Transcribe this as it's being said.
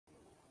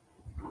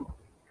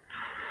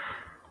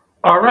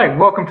All right,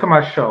 welcome to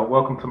my show.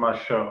 Welcome to my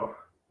show.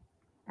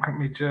 Let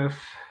me just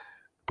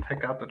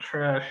take out the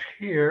trash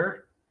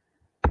here.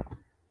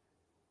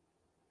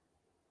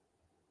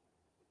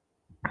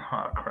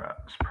 Oh crap,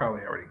 it's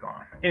probably already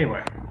gone.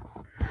 Anyway,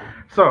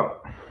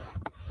 so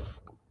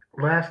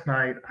last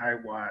night I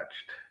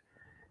watched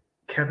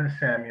Kevin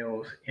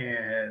Samuels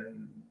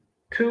in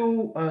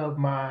two of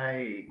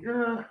my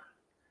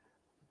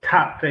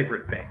top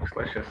favorite things.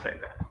 Let's just say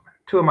that.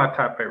 Two of my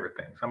top favorite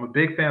things. I'm a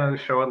big fan of the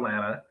show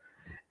Atlanta,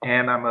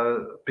 and I'm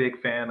a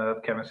big fan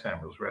of Kevin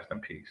Samuels. Rest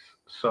in peace.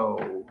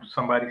 So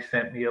somebody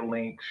sent me a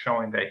link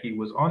showing that he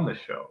was on the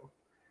show.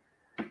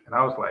 And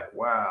I was like,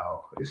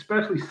 wow,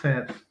 especially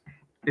since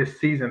it's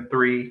season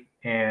three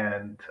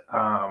and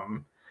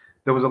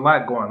there was a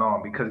lot going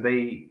on because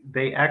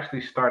they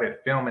actually started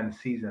filming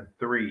season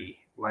three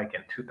like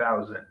in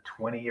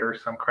 2020 or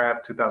some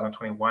crap,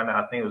 2021.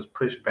 I think it was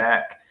pushed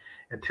back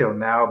until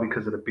now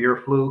because of the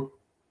beer flu,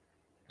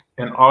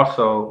 and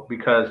also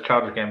because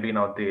Childish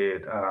Gambino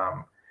did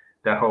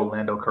that whole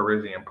Lando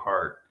Calrissian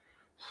part.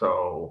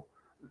 So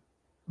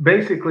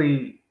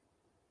basically,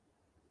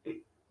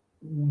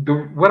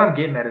 what I'm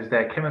getting at is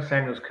that Kevin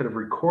Samuels could have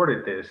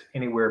recorded this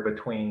anywhere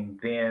between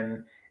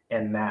then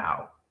and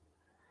now,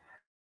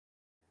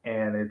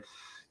 and it's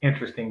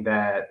interesting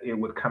that it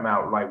would come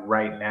out like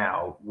right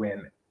now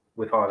when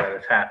with all that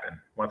has happened.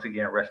 Once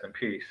again, rest in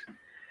peace.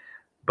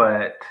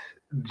 But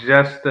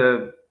just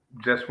the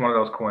just one of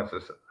those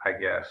coincidences, I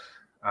guess.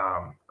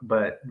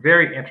 But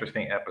very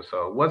interesting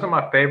episode. Wasn't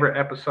my favorite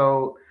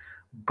episode,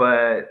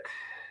 but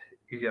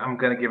yeah, I'm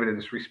gonna give it a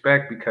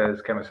disrespect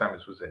because Kevin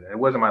Simons was in it. It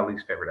wasn't my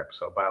least favorite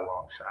episode by a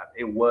long shot.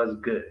 It was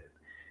good.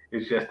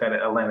 It's just that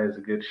Atlanta is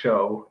a good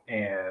show,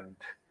 and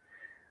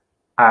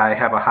I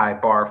have a high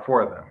bar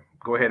for them.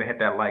 Go ahead and hit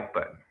that like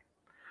button.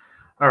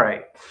 All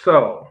right,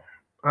 so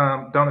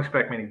don't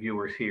expect many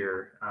viewers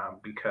here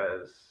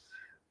because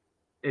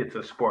it's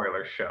a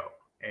spoiler show,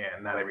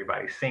 and not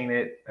everybody's seen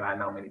it. And I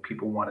know many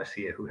people want to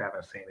see it who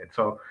haven't seen it,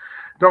 so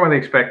don't really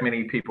expect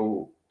many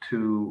people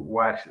to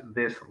watch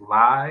this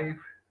live.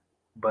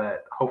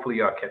 But hopefully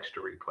y'all catch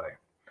the replay.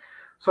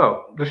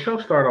 So the show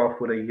started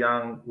off with a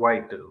young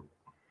white dude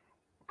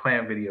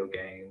playing video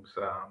games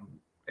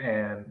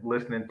and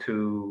listening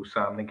to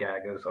some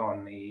Nagagas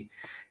on the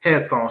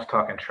headphones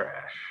talking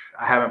trash.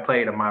 I haven't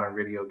played a modern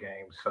video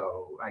game,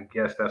 so I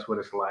guess that's what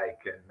it's like,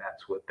 and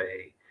that's what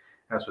they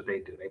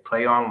do. They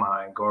play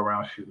online, go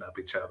around shooting up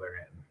each other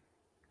and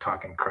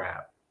talking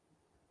crap,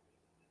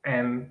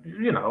 and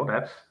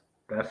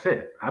that's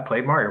it. I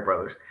played Mario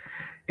Brothers.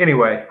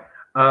 Anyway,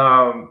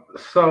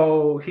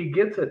 so he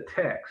gets a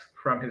text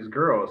from his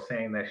girl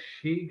saying that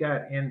she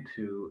got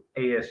into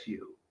ASU.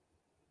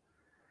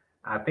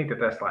 I think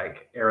that's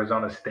like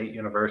Arizona State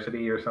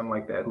University or something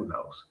like that. Who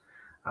knows?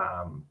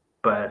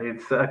 But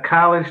it's a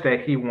college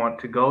that he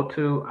wants to go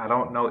to. I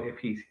don't know if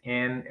he's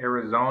in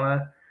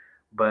Arizona,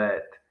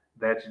 but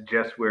that's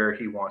just where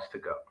he wants to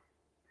go.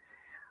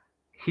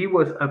 He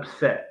was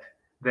upset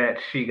that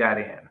she got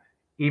in,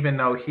 even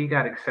though he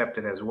got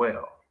accepted as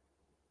well.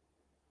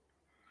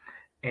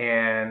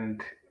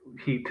 And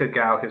he took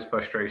out his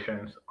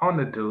frustrations on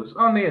the dudes,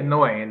 on the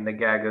annoying the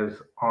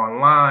gagas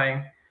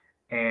online,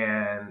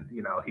 and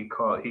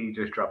he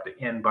just dropped the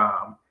N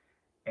bomb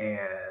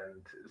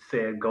and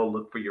said, "Go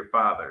look for your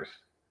fathers,"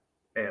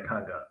 and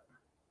hung up.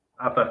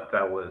 I thought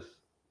that was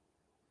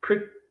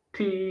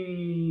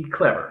pretty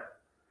clever.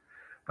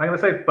 I'm not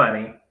gonna say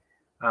funny,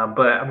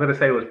 but I'm gonna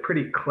say it was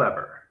pretty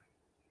clever.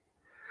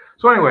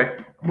 So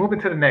anyway, moving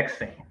to the next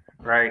scene,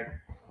 right?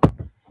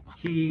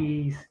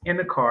 He's in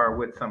the car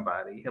with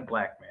somebody, a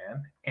black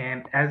man,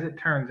 and as it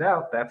turns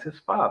out, that's his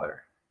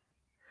father.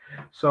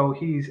 So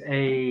he's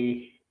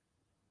a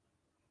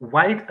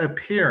white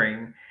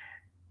appearing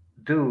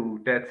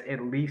dude that's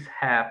at least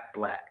half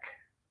black,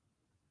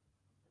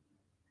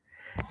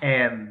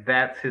 and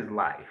that's his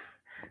life.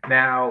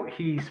 Now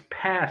he's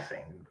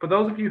passing. For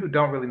those of you who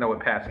don't really know what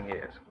passing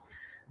is,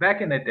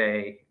 back in the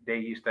day, they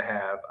used to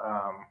have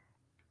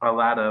a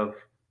lot of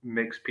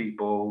mixed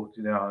people.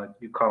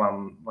 You call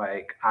them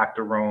like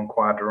octoroon,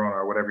 quadroon,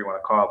 or whatever you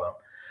want to call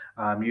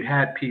them. You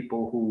had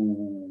people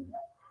who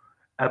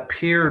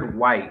appeared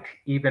white,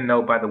 even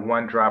though by the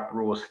one drop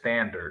rule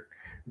standard,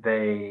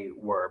 they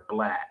were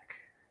black.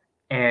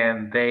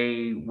 And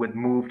they would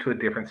move to a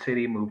different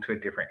city, move to a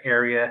different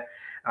area.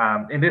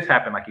 And this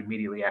happened like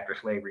immediately after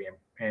slavery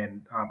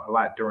and a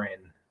lot during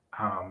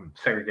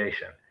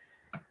segregation.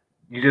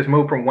 You just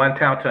move from one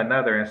town to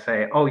another and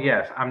say, oh,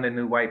 yes, I'm the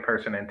new white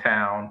person in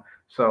town.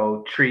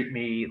 So treat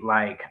me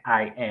like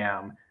I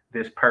am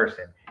this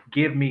person.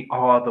 Give me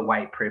all the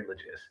white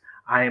privileges.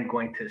 I am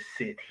going to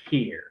sit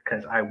here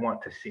because I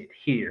want to sit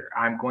here.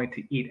 I'm going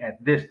to eat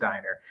at this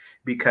diner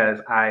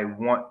because I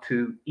want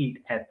to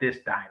eat at this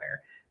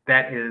diner.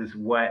 That is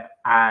what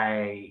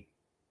I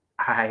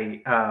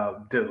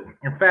do.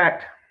 In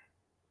fact,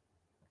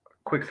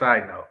 quick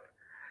side note: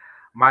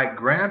 my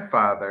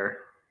grandfather,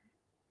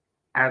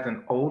 as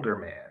an older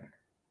man,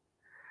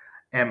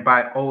 and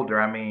by older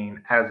I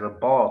mean as a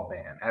bald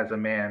man, as a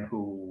man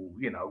who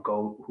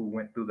who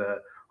went through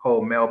the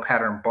whole male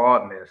pattern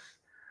baldness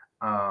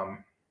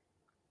um,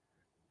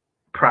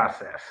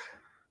 process,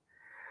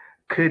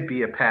 could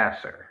be a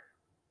passer.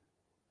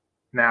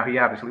 Now, he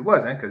obviously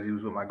wasn't because he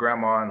was with my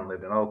grandma and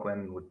lived in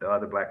Oakland with the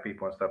other black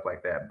people and stuff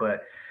like that.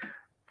 But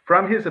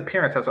from his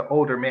appearance as an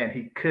older man,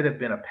 he could have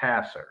been a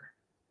passer.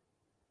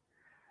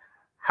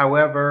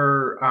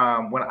 However,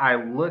 when I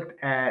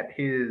looked at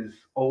his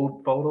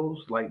old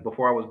photos, like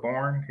before I was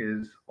born,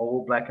 his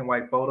old black and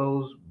white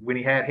photos when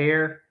he had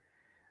hair,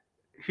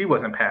 he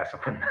wasn't passing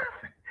for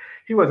nothing.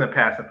 He wasn't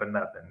passing for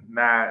nothing.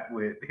 Not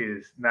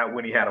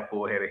when he had a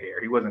full head of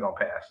hair. He wasn't gonna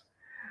pass.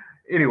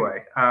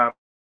 Anyway,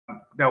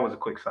 that was a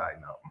quick side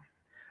note.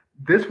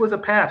 This was a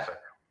passer.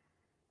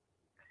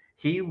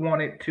 He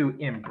wanted to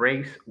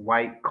embrace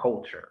white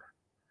culture.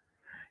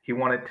 He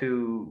wanted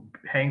to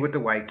hang with the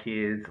white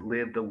kids,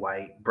 live the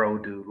white bro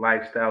dude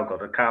lifestyle, go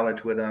to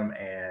college with them,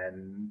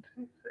 and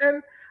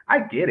I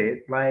get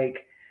it.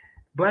 Like,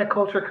 black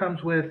culture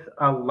comes with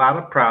a lot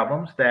of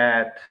problems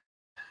that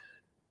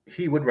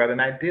he would rather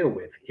not deal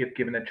with if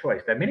given a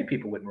choice. That many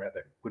people would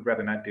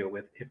rather not deal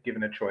with if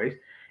given a choice.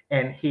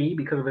 And he,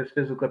 because of his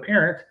physical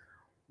appearance,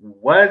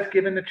 was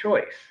given the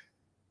choice.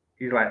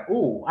 He's like,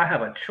 "Ooh, I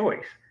have a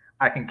choice.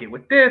 I can get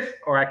with this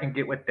or I can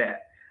get with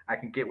that. I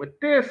can get with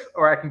this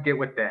or I can get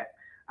with that.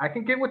 I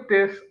can get with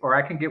this or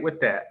I can get with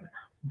that."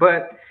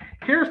 But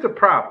here's the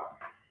problem,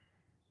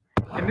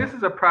 and this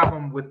is a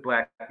problem with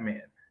black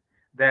men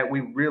that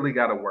we really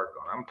got to work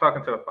on. I'm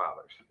talking to the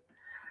fathers.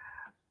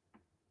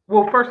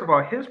 Well, first of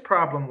all, his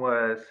problem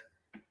was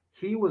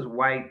he was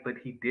white, but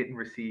he didn't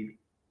receive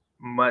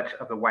much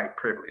of the white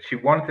privilege. He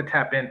wanted to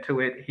tap into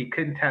it. He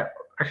couldn't tap,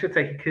 I should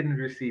say, he couldn't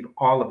receive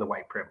all of the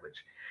white privilege.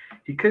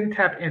 He couldn't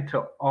tap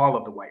into all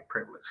of the white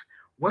privilege.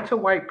 What's a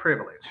white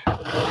privilege?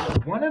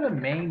 One of the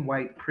main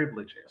white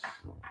privileges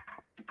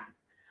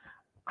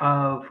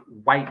of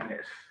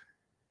whiteness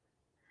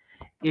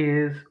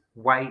is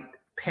white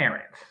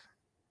parents.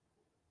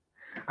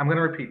 I'm going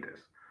to repeat this.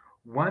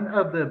 One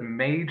of the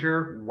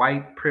major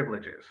white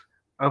privileges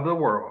of the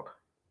world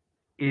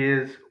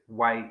is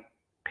white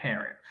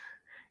parents.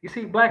 You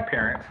see, black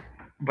parents,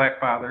 black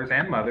fathers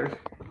and mothers.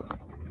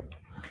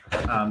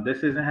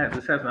 This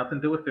has nothing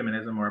to do with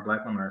feminism or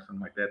black women or something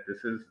like that.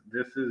 This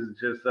is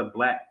just a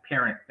black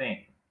parent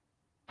thing.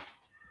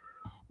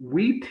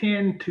 We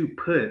tend to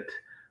put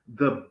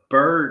the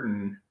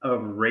burden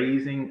of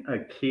raising a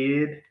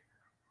kid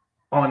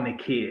on the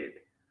kid.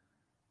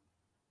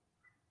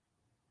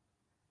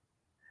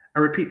 I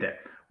repeat that.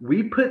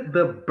 We put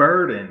the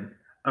burden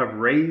of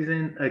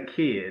raising a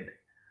kid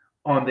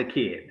on the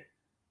kid.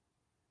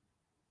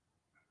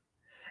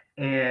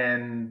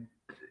 And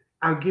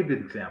I'll give you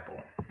an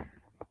example.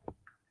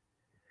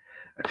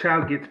 A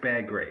child gets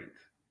bad grades.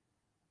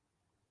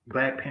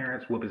 Black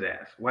parents whoop his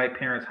ass. White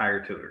parents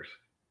hire tutors.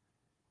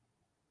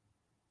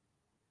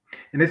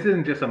 And this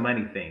isn't just a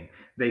money thing.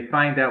 They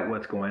find out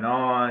what's going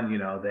on.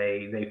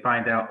 They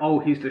find out, oh,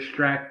 he's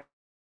distracted.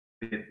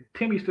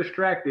 Timmy's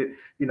distracted,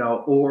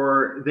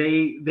 or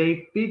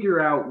they figure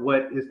out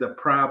what is the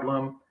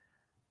problem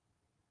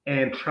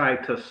and try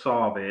to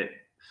solve it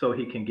so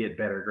he can get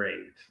better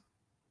grades.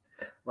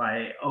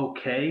 Like,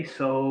 okay,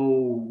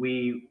 so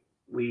we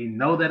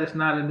know that it's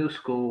not a new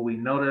school. We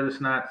know that it's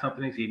not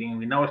something he's eating.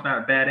 We know it's not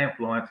a bad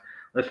influence.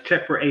 Let's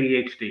check for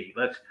ADHD.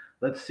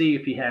 Let's see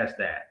if he has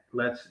that.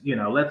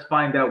 Let's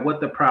find out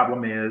what the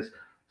problem is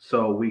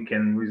so we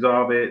can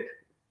resolve it.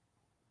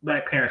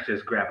 Black parents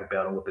just grab a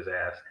belt and whip his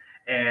ass,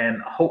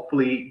 and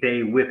hopefully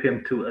they whip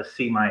him to a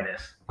C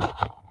minus.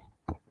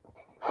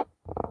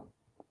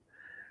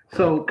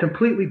 So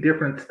completely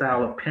different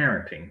style of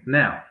parenting.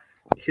 Now,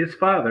 his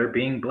father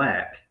being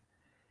black,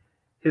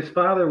 his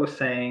father was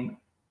saying,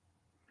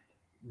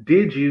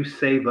 "Did you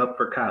save up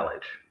for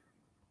college?"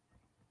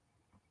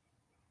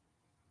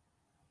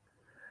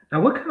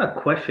 Now, what kind of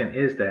question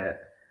is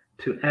that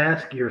to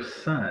ask your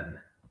son?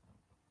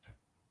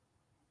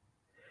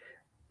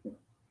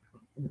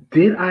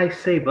 Did I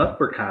save up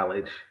for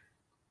college?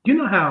 You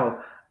know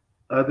how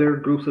other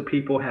groups of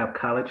people have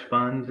college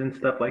funds and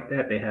stuff like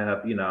that? They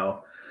have, and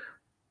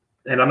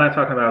I'm not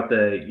talking about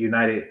the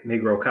United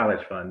Negro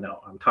College Fund.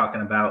 No, I'm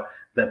talking about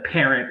the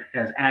parent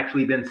has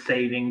actually been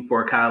saving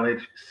for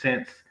college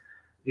since,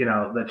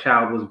 the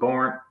child was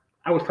born.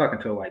 I was talking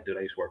to a white dude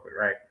I used to work with,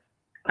 right?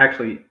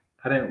 Actually,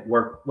 I didn't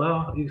work,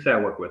 well, you can say I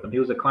worked with him. He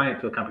was a client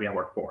to a company I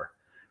worked for,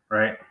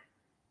 right?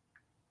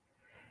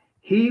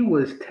 He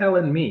was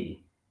telling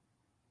me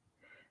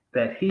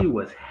that he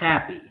was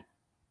happy.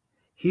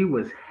 He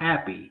was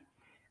happy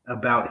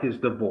about his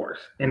divorce.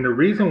 And the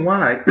reason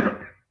why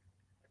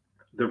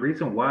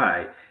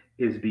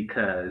is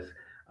because,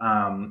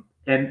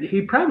 and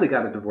he probably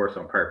got a divorce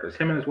on purpose.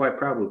 Him and his wife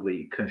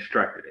probably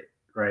constructed it,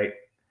 right?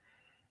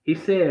 He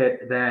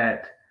said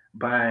that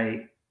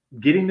by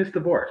getting this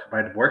divorce,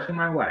 by divorcing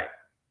my wife,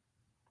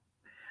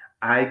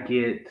 I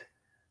get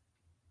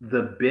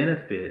the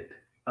benefit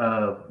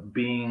of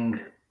being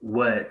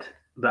what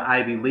the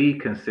Ivy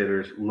League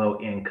considers low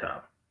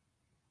income.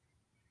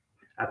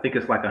 I think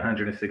it's like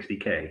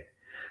 160K.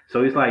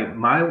 So he's like,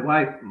 my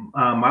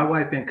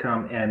wife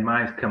income and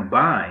mine's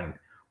combined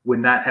would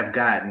not have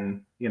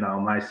gotten,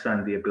 my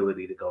son the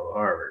ability to go to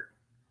Harvard.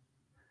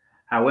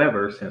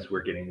 However, since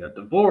we're getting a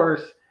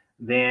divorce,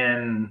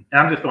 then and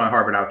I'm just throwing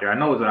Harvard out there. I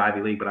know it was an Ivy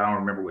League, but I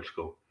don't remember which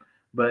school.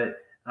 But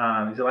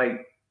he's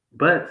like,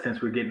 but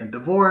since we're getting a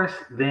divorce,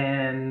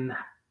 then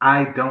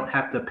I don't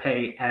have to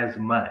pay as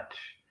much.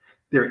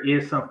 There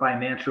is some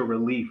financial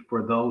relief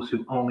for those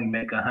who only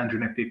make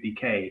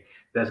 150K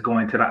that's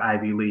going to the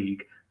Ivy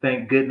League.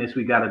 Thank goodness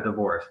we got a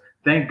divorce.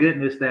 Thank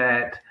goodness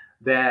that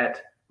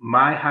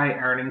my high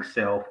earning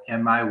self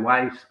and my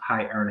wife's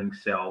high earning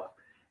self,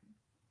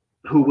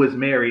 who was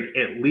married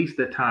at least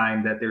the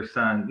time that their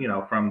son,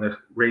 from the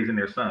raising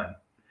their son,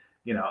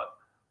 you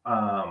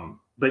know,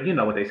 but you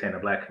know what they say in the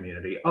black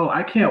community. Oh,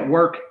 I can't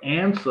work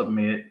and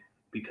submit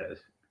because,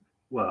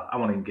 well, I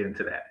won't even get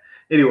into that.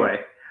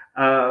 Anyway,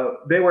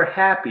 they were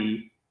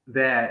happy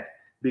that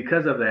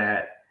because of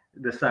that,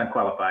 the son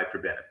qualified for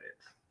benefits.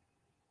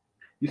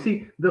 You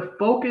see, the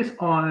focus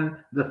on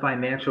the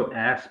financial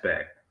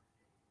aspect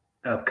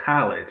of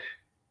college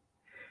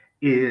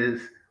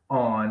is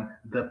on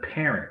the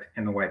parent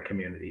in the white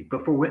community.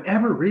 But for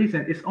whatever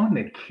reason, it's on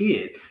the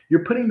kid.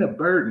 You're putting the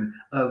burden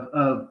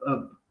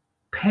of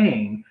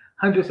paying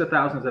hundreds of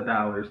thousands of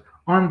dollars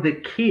on the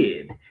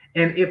kid.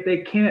 And if they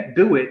can't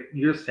do it,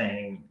 you're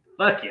saying,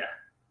 fuck yeah.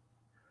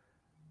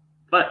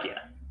 Fuck yeah.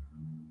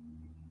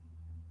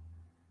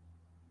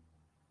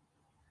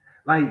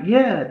 Like,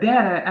 yeah,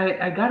 Dad,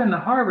 I got into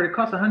Harvard. It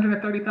costs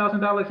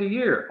 $130,000 a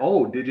year.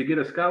 Oh, did you get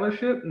a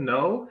scholarship?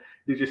 No.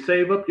 Did you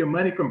save up your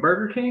money from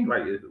Burger King?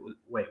 Like,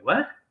 wait,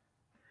 what?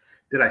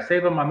 Did I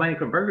save up my money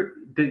from Burger?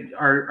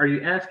 Are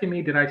you asking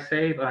me? Did I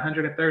save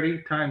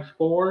 130 times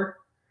 4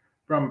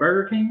 from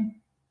Burger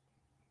King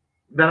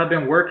that I've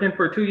been working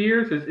for 2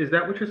 years? Is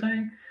that what you're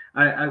saying?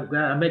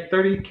 I make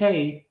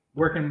 30K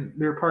working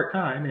there part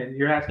time, and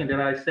you're asking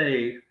did I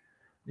save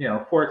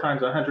 4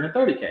 times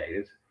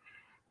 130K?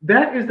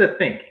 That is the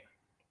thinking.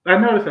 I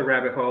know it's a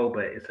rabbit hole,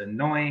 but it's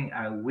annoying.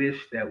 I wish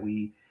that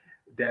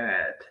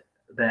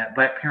that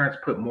black parents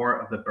put more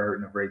of the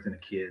burden of raising the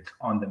kids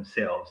on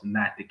themselves,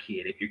 not the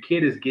kid. If your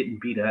kid is getting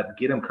beat up,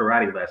 get them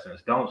karate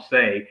lessons. Don't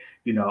say,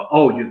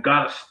 oh, you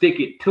gotta stick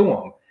it to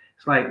them.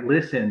 It's like,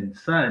 listen,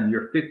 son,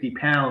 you're 50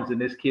 pounds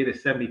and this kid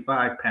is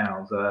 75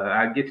 pounds.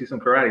 I'll get you some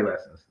karate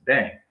lessons.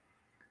 Dang.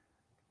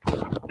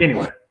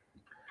 Anyway,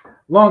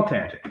 long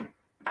tangent.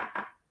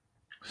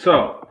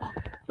 So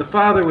the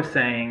father was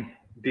saying,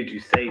 did you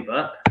save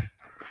up?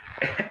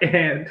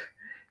 And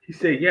he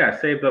said, yeah,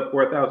 I saved up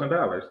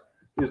 $4,000.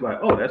 He was like,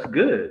 oh, that's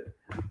good.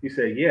 He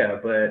said, yeah,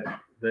 but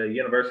the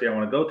university I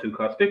want to go to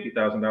costs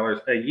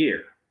 $50,000 a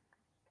year.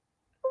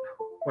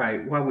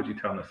 Right? Why would you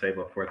tell him to save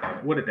up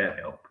 $4,000? What did that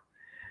help?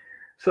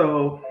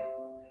 So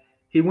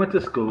he went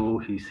to school.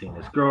 He's seen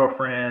his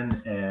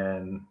girlfriend,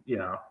 and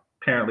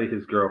apparently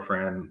his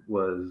girlfriend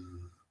was,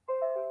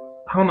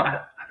 I don't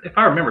know if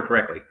I remember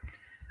correctly.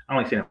 I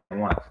only seen him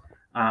once.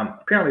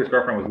 Apparently his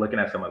girlfriend was looking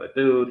at some other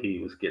dude. He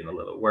was getting a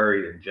little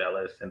worried and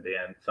jealous, and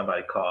then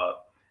somebody called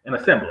an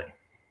assembly.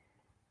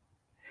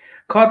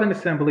 Called an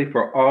assembly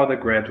for all the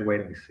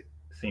graduating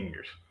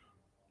seniors.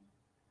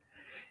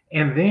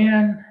 And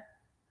then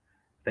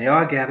they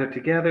all gathered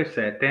together,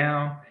 sat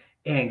down,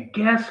 and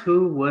guess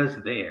who was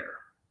there?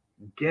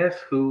 Guess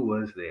who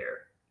was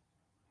there?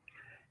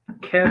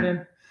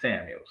 Kevin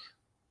Samuels.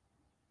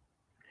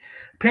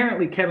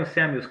 Apparently, Kevin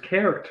Samuels'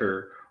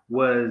 character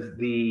was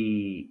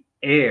the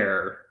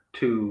heir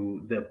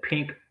to the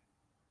pink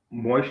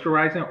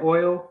moisturizing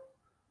oil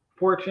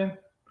fortune.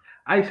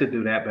 I used to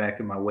do that back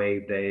in my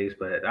wave days,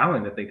 but I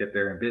don't even think that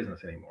they're in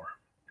business anymore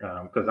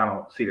because I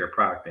don't see their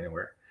product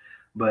anywhere.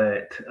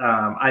 But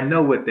I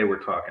know what they were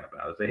talking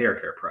about. It's a hair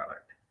care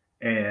product.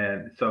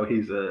 And so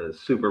he's a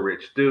super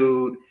rich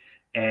dude.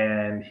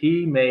 And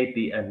he made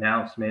the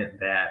announcement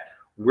that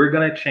we're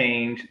going to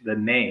change the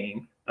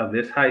name of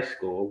this high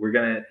school. We're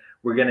gonna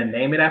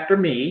name it after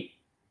me.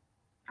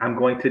 I'm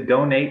going to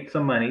donate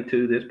some money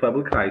to this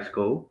public high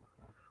school,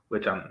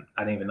 which I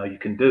didn't even know you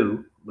can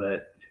do,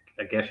 but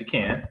I guess you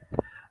can.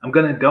 I'm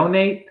going to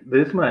donate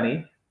this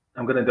money.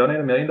 I'm going to donate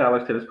 $1 million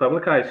to this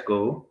public high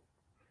school.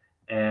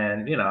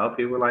 And,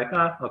 people were like,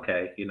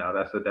 okay,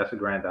 that's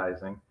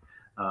aggrandizing.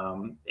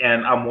 And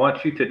I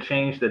want you to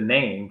change the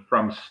name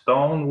from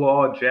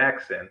Stonewall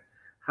Jackson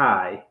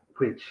High,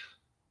 which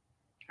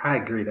I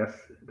agree,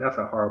 that's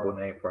a horrible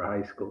name for a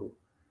high school.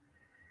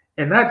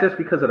 And not just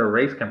because of the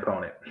race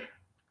component.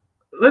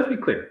 Let's be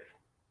clear.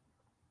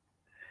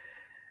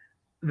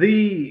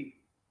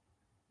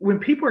 When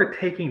people are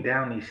taking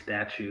down these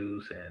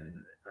statues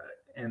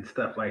and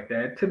stuff like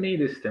that, to me,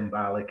 it's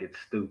symbolic. It's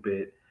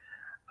stupid,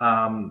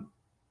 and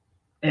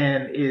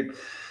it's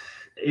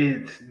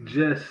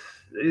just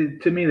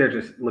to me, they're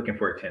just looking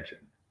for attention.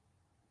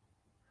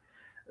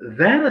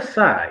 That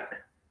aside,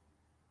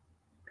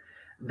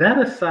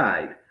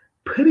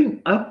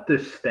 putting up the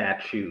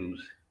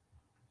statues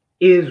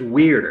is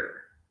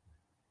weirder.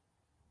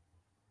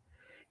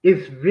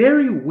 It's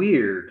very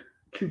weird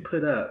to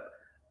put up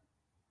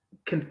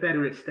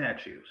Confederate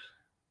statues.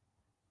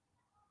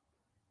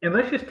 And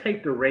let's just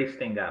take the race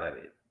thing out of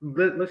it.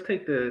 Let's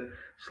take the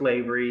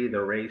slavery,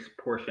 the race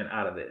portion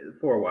out of it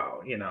for a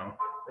while,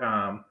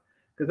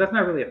 because that's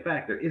not really a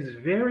factor. It's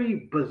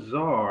very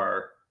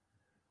bizarre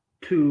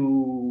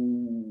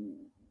to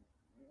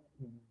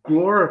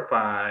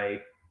glorify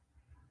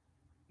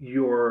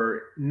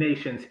your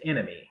nation's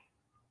enemy.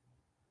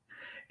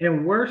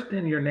 And worse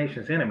than your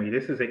nation's enemy,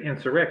 this is an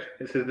insurrection.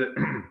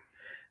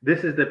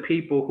 This is the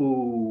people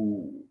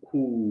who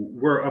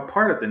were a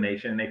part of the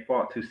nation and they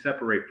fought to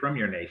separate from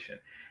your nation.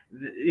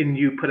 And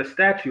you put a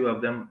statue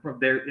of them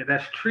there,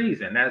 that's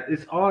treason. That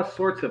it's all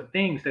sorts of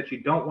things that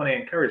you don't want to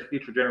encourage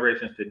future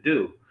generations to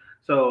do.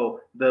 So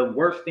the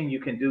worst thing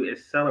you can do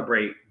is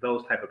celebrate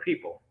those type of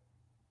people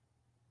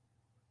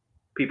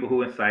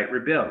who incite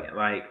rebellion.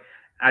 Like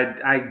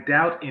I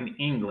doubt in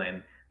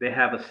England they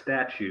have a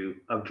statue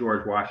of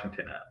George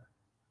Washington up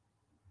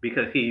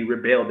because he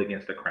rebelled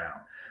against the crown.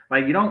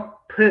 Like you don't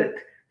put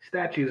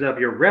statues of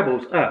your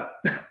rebels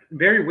up.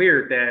 Very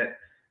weird that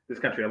this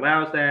country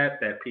allows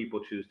that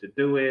people choose to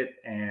do it,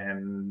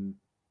 and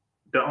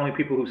the only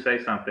people who say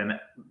something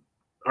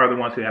are the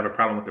ones who have a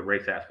problem with the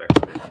race aspect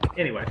of it.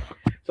 Anyway,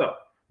 so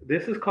the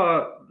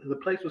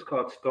place was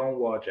called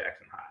Stonewall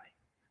Jackson High,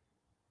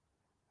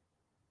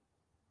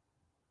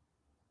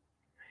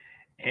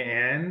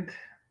 and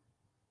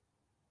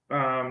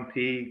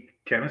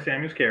Kevin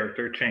Samuels'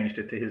 character changed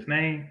it to his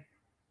name,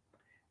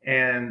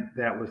 and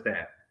that was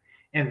that.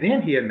 And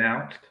then he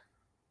announced,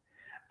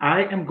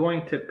 "I am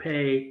going to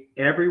pay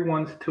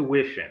everyone's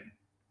tuition."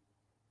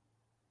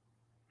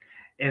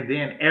 And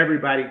then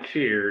everybody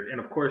cheered, and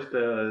of course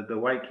the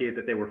white kid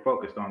that they were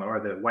focused on,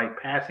 or the white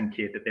passing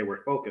kid that they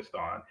were focused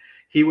on,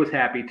 he was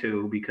happy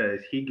too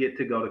because he get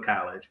to go to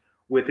college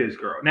with his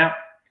girl. Now,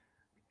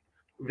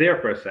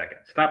 there for a second,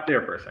 stop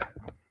there for a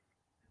second.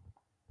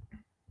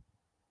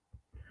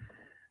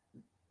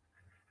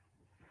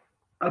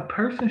 A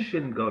person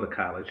shouldn't go to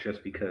college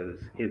just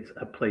because it's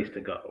a place to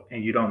go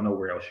and you don't know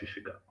where else you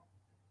should go.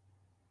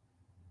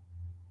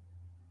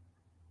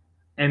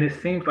 And it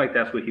seems like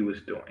that's what he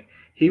was doing.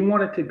 He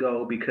wanted to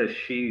go because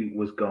she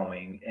was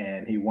going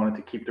and he wanted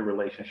to keep the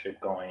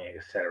relationship going,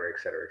 et cetera, et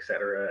cetera, et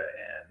cetera.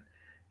 And,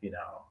 you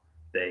know,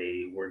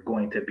 they were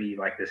going to be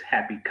like this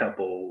happy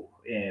couple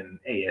in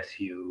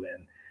ASU.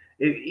 And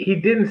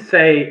it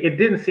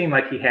didn't seem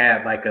like he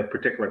had like a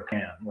particular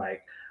plan.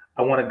 Like,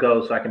 I want to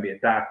go so I can be a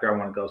doctor. I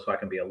want to go so I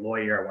can be a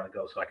lawyer. I want to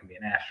go so I can be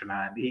an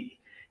astronaut. He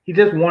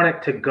just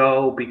wanted to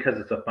go because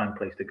it's a fun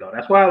place to go.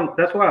 That's why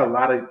a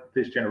lot of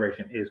this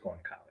generation is going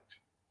to college,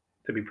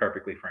 to be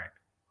perfectly frank.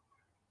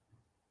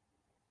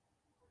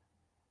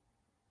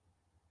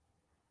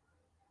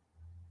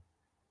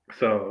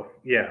 So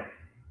yeah,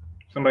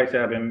 somebody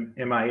said I've been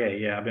MIA.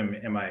 Yeah, I've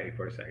been MIA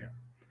for a second.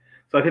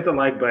 So I hit the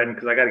like button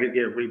because I got to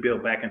get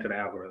rebuilt back into the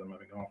algorithm. I've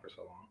been going for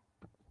so long.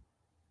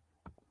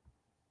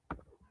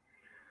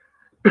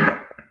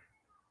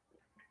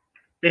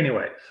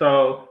 Anyway,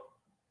 so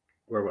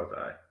where was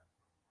I?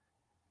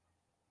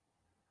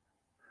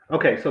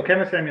 Okay, so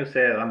Kevin Samuel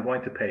said, "I'm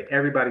going to pay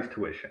everybody's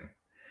tuition."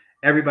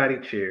 Everybody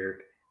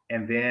cheered,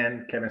 and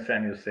then Kevin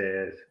Samuel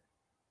says,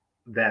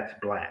 "That's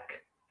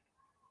black."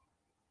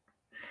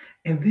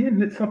 And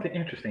then something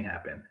interesting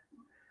happened.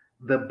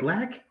 The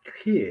black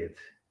kids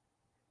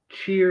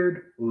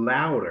cheered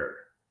louder.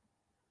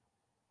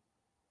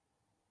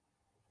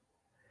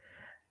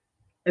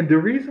 And the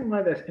reason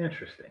why that's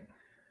interesting,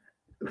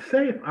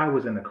 say if I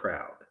was in the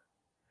crowd,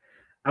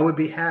 I would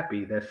be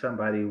happy that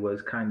somebody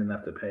was kind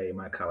enough to pay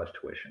my college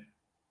tuition.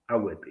 I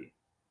would be.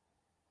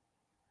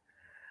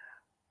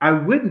 I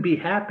wouldn't be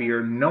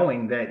happier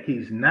knowing that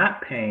he's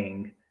not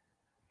paying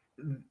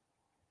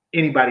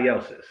anybody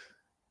else's.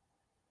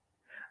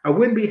 I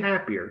wouldn't be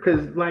happier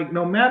because, like,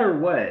 no matter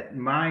what,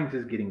 mine's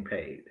is getting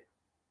paid.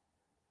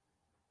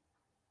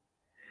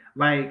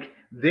 Like,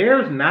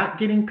 theirs not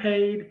getting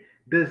paid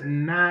does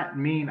not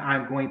mean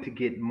I'm going to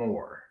get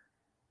more.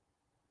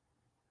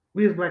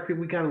 We as black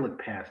people, we gotta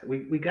look past it.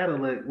 We gotta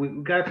look. We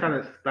gotta try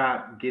to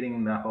stop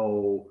getting the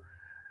whole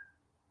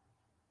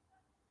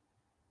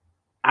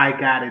 "I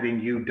got it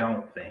and you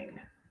don't" thing.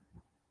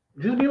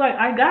 Just be like,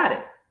 I got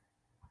it.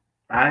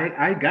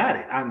 I got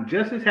it. I'm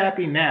just as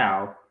happy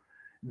now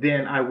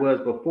than I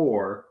was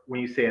before when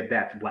you said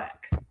that's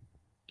black.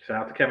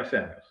 Shout out to Kevin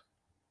Samuels.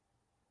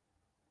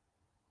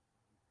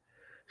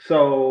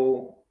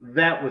 So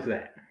that was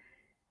that.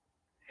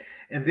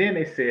 And then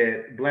they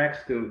said black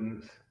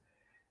students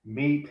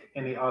meet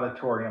in the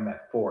auditorium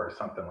at 4 or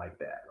something like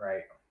that,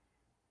 right?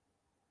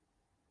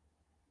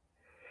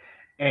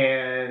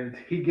 And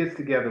he gets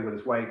together with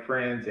his white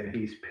friends and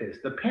he's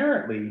pissed.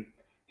 Apparently,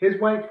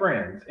 his white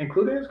friends,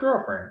 including his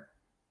girlfriend,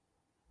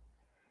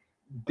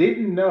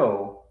 didn't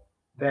know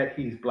that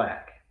he's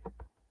black,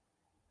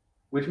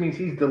 which means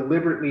he's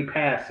deliberately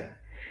passing.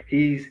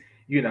 He's,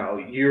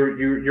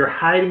 you're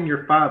hiding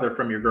your father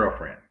from your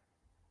girlfriend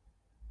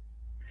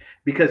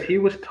because he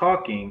was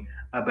talking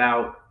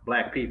about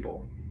black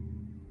people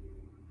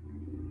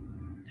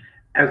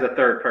as a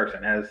third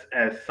person, as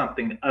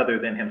something other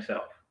than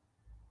himself,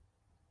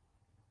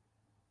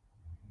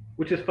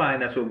 which is fine.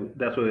 That's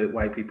what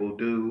white people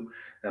do.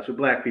 That's what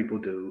black people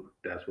do.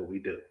 That's what we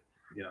do.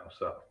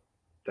 So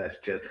that's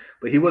just.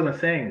 But he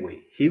wasn't saying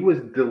we. He was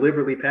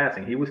deliberately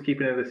passing. He was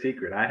keeping it a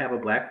secret. I have a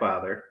black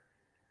father,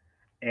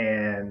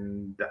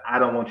 and I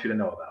don't want you to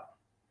know about.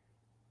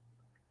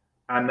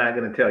 I'm not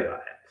going to tell you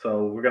that.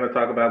 So we're going to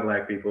talk about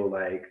black people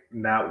like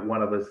not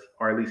one of us,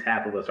 or at least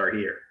half of us, are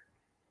here.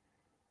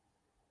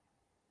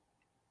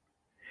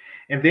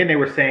 And then they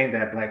were saying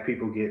that black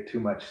people get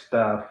too much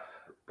stuff,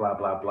 blah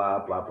blah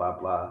blah blah blah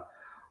blah,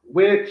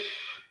 which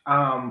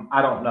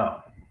I don't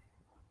know.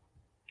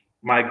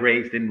 My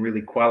grades didn't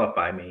really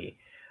qualify me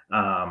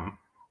um,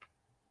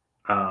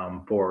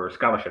 for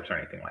scholarships or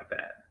anything like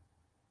that.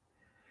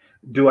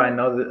 Do I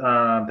know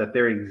that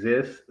there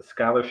exist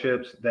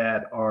scholarships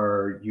that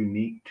are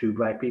unique to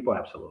Black people?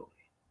 Absolutely,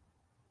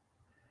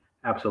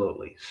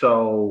 absolutely.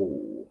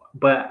 So,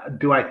 but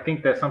do I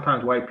think that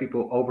sometimes white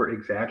people over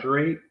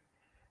exaggerate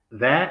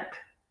that?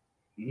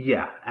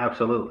 Yeah,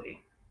 absolutely,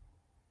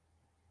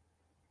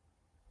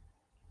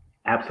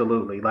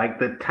 absolutely. Like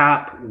the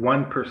top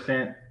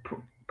 1%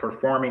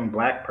 performing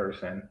Black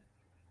person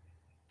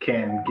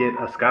can get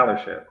a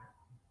scholarship.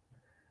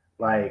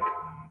 Like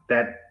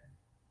that,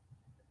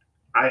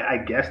 I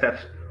guess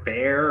that's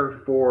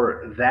fair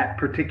for that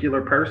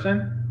particular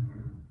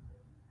person,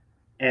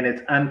 and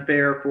it's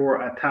unfair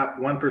for a top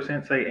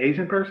 1%, say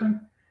Asian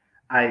person.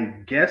 I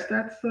guess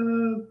that's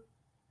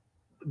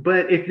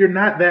but if you're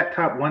not that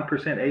top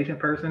 1% Asian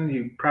person,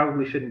 you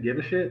probably shouldn't give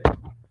a shit.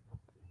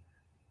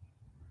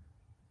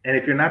 And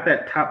if you're not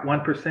that top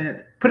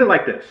 1%, put it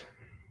like this: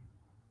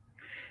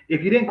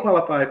 if you didn't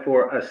qualify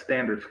for a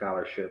standard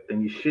scholarship,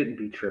 then you shouldn't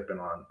be tripping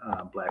on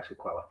blacks who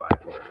qualify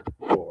for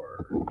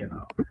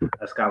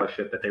a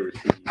scholarship that they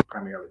receive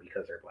primarily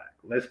because they're black.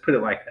 Let's put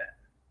it like that.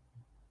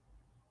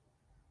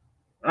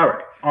 All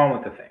right, on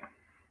with the thing.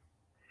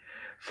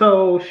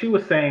 So she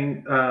was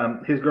saying,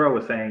 his girl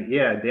was saying,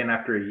 yeah. Then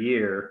after a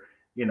year,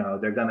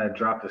 they're gonna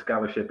drop the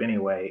scholarship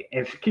anyway.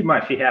 And keep in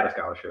mind, she had a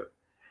scholarship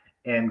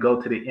and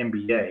go to the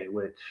MBA,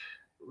 which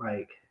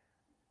like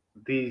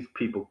these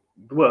people,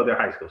 well, they're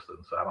high school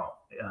students, so I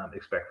don't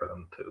expect for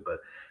them to, but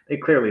they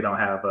clearly don't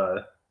have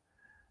a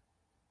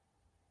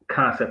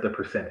concept of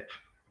percentage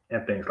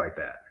and things like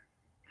that.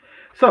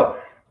 So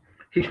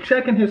he's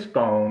checking his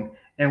phone,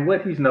 and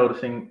what he's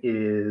noticing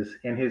is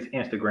in his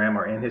Instagram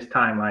or in his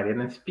timeline, in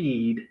his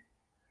feed,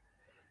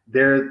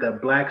 there the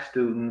black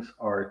students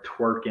are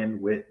twerking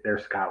with their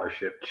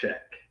scholarship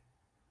check.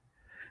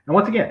 And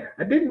once again,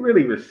 I didn't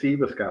really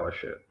receive a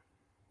scholarship,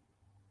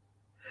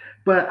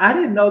 but I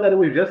didn't know that it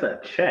was just a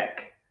check.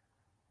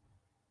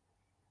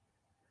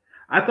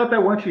 I thought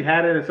that once you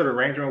had it, it's an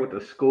arrangement with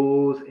the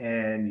schools,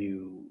 and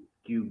you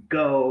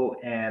go,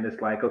 and it's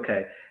like,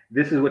 okay,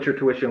 this is what your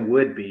tuition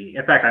would be.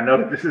 In fact, I know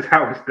that this is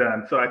how it's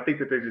done, so I think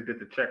that they just did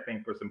the check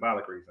thing for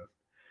symbolic reasons.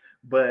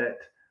 But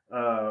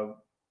uh,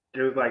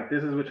 it was like,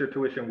 this is what your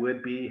tuition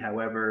would be.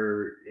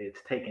 However,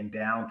 it's taken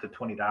down to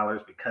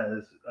 $20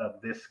 because of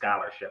this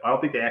scholarship. I don't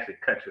think they actually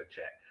cut you a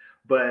check.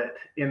 But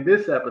in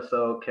this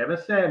episode, Kevin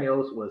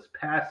Samuels was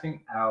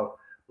passing out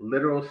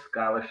literal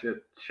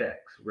scholarship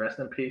checks. Rest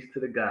in peace to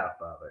the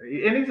Godfather.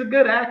 And he's a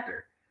good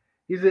actor.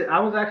 I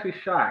was actually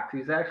shocked.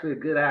 He's actually a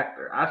good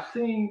actor. I've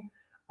seen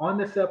on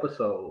this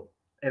episode,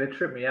 and it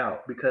tripped me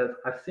out because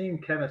I've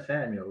seen Kevin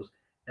Samuels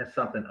in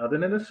something other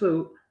than a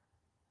suit,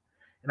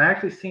 and I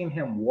actually seen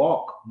him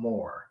walk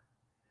more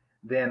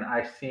than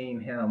I seen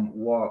him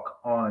walk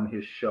on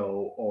his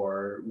show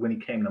or when he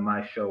came to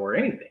my show or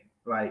anything.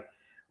 Like,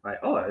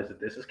 oh,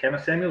 this is Kevin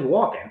Samuels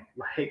walking.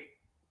 Like,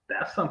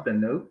 that's something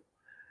new.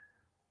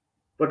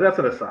 But that's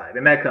an aside,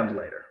 and that comes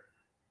later.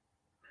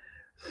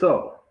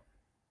 So,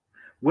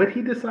 what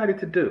he decided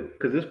to do,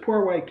 because this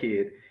poor white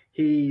kid,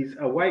 he's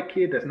a white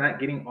kid that's not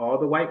getting all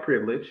the white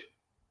privilege,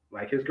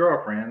 like his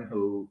girlfriend,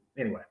 who,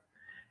 anyway,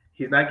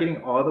 he's not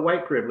getting all the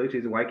white privilege.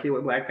 He's a white kid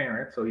with black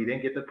parents, so he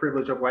didn't get the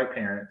privilege of white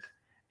parents.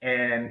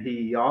 And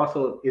he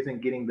also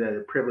isn't getting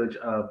the privilege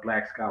of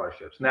black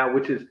scholarships. Now,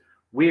 which is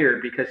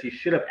weird because he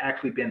should have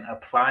actually been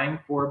applying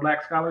for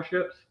black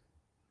scholarships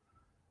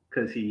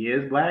because he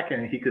is black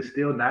and he could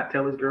still not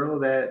tell his girl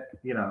that,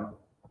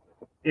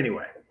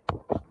 anyway.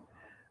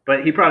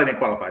 But he probably didn't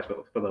qualify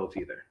for those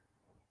either.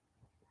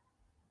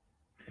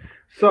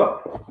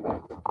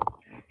 So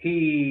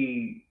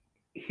he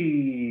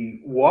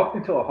walked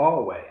into a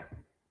hallway,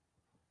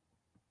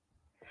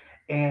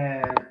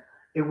 and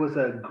it was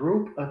a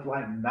group of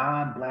like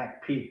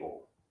non-black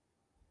people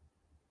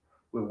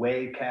with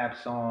wave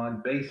caps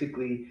on.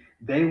 Basically,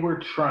 they were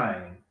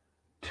trying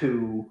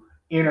to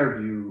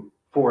interview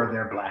for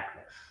their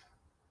blackness.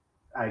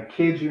 I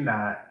kid you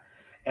not.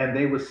 And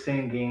they were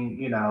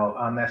singing,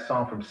 on that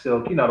song from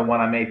Silk, the one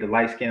I made the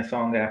light skin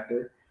song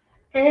after.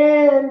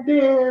 And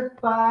if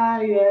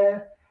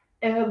I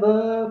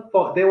ever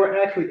fall. They were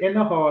actually in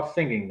the hall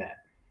singing that.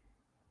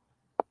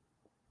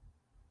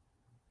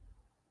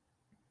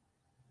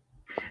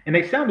 And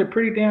they sounded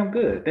pretty damn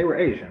good. They were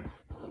Asian.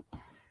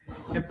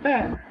 In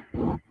fact,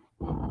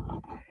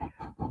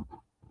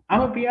 I'm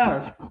going to be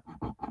honest,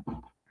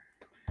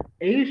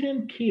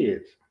 Asian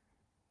kids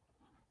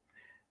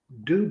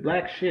do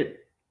black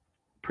shit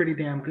pretty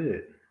damn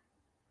good.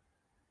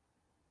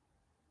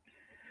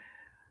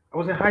 I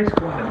was in high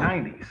school in the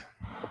 90s.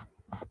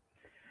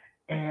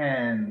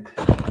 And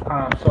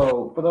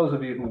so, for those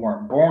of you who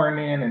weren't born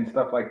in and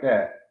stuff like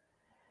that,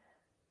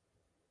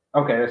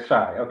 okay, that's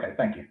shy. Okay,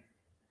 thank you.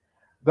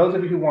 Those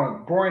of you who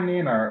weren't born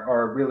in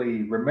or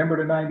really remember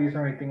the 90s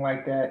or anything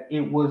like that,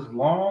 it was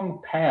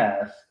long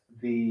past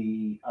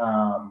the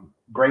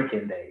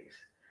break-in days,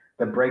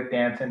 the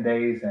breakdancing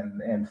days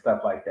and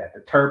stuff like that.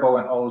 The Turbo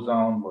and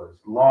Ozone was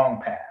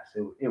long past.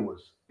 It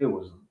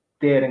was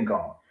dead and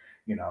gone,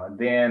 And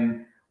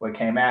then what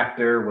came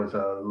after was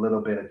a little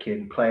bit of Kid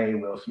and Play,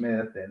 Will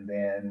Smith, and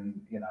then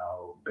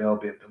Bell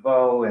Biv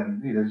DeVoe,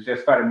 and it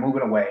just started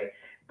moving away.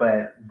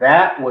 But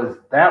that was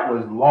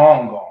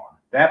long gone.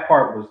 That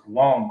part was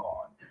long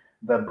gone.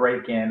 The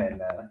break in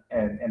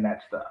and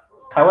that stuff.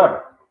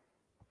 However,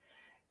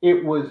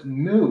 it was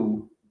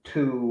new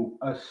to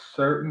a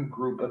certain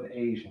group of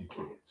Asian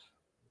kids.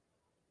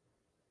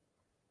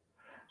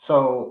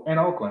 So in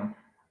Oakland,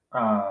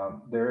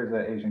 there is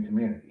an Asian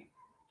community,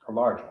 a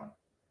large one.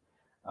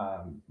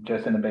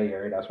 Just in the Bay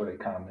Area, that's where they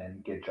come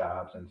and get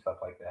jobs and stuff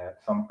like that.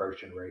 Some first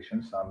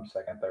generation, some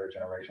second, third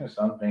generation,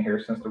 some been here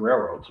since the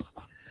railroads,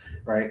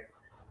 right?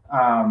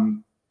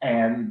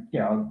 And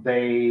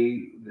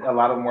they a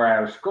lot of them were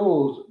out of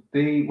schools.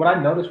 They What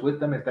I noticed with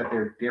them is that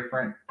they're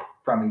different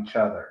from each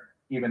other,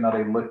 even though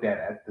they looked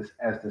at this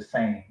as the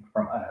same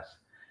from us.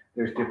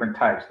 There's different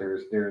types.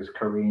 There's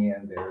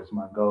Korean, there's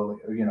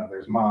Mongolian,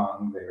 there's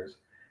Hmong, there's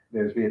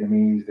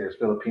Vietnamese, there's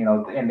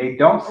Filipinos, and they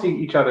don't see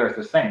each other as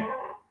the same.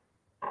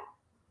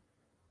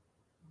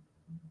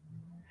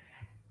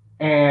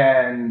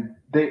 And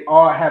they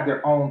all have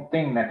their own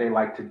thing that they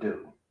like to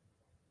do,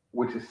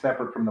 which is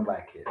separate from the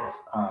black kids,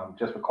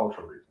 just for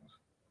cultural reasons.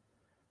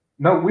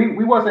 No,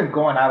 we wasn't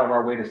going out of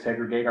our way to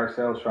segregate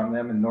ourselves from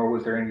them, and nor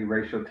was there any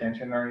racial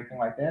tension or anything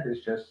like that.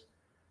 It's just,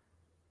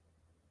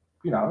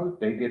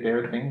 they did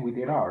their thing, we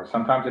did ours.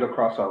 Sometimes it'll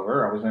cross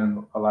over. I was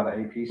in a lot of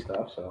AP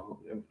stuff, so,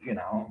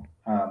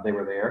 they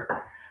were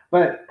there.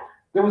 But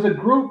there was a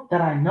group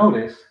that I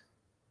noticed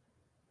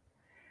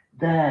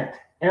that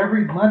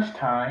every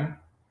lunchtime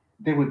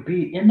they would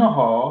be in the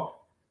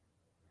hall,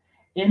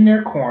 in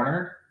their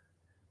corner,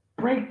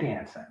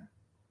 breakdancing.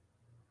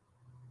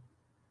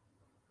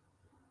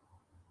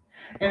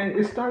 And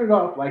it started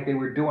off like they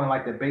were doing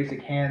like the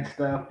basic hand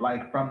stuff,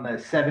 like from the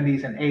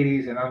 70s and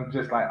 80s. And I'm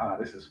just like, oh,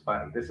 this is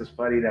funny. This is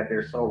funny that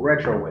they're so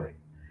retro with it.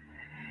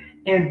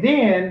 And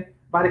then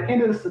by the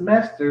end of the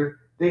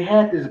semester, they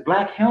had this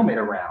black helmet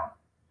around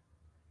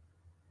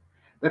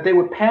that they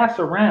would pass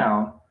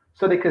around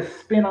so they could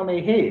spin on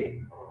their head.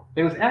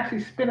 They was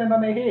actually spinning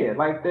on their head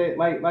like they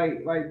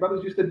like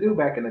brothers used to do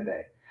back in the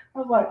day. I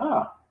was like,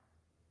 oh,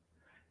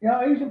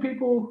 Asian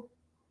people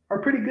are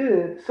pretty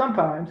good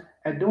sometimes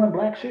at doing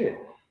black shit.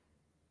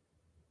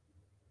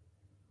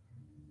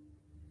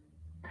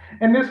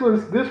 And this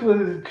was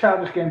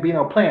Childish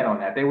Gambino playing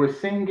on that. They were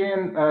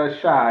singing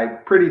Shy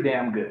pretty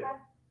damn good.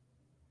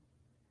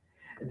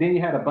 And then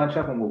you had a bunch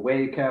of them with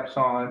wave caps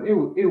on.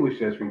 It was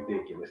just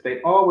ridiculous.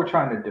 They all were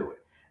trying to do it.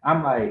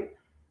 I'm like,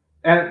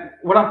 and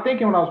what I'm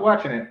thinking when I was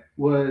watching it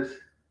was,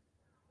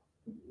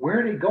 where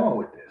are they going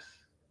with this?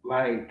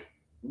 Like,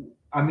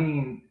 I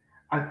mean,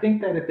 I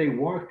think that if they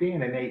walked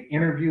in and they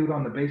interviewed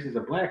on the basis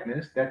of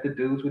blackness, that the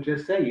dudes would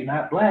just say, "You're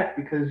not black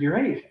because you're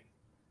Asian,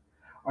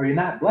 or you're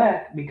not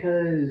black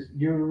because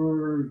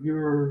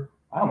you're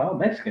I don't know,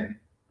 Mexican,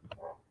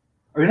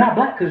 or you're not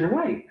black because you're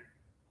white.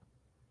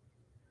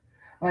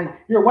 Like,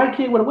 you're a white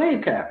kid with a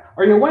wave cap,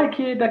 or you're a white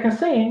kid that can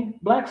sing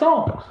black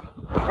songs,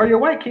 or you're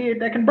a white kid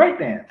that can break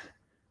dance."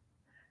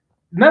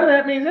 None of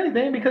that means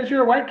anything because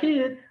you're a white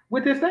kid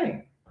with this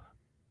thing.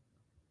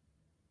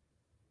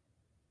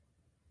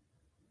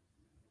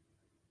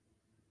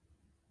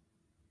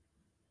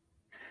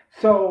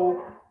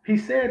 So he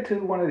said to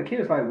one of the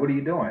kids, like, "What are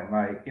you doing?"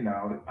 Like,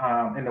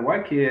 and the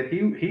white kid,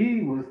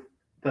 he was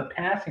the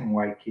passing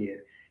white kid.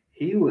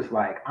 He was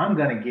like, "I'm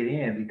gonna get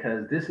in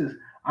because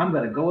I'm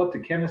gonna go up to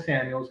Kevin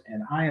Samuels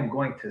and I am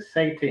going to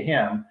say to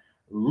him,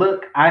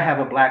 look, I have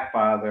a black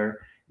father.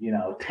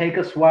 Take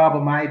a swab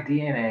of my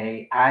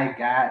DNA. I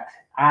got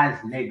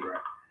eyes Negra,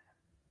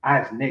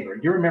 eyes Negra."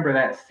 You remember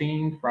that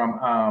scene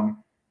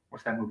from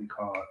what's that movie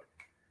called?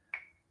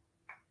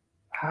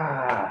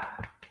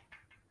 Ah,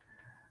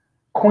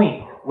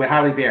 Queen with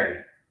Halle Berry.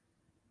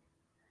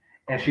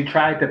 And she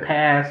tried to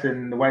pass,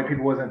 and the white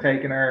people wasn't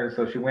taking her, and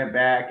so she went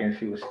back, and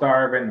she was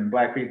starving, and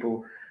black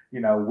people,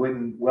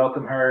 wouldn't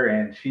welcome her,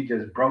 and she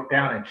just broke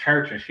down in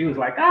church, and she was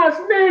like, "Eyes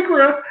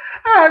Negra,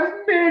 eyes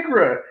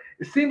Negra."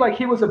 It seemed like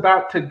he was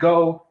about to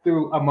go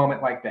through a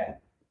moment like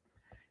that.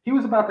 He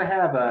was about to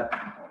have a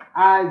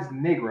eyes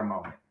Negra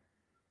moment.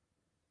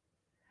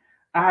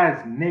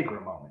 Eyes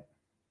Negra moment.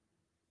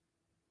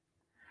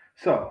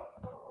 So,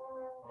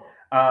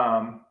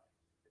 um,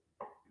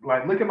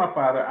 like, look at my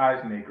father,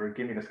 eyes Negra,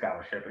 give me the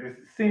scholarship. It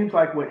seems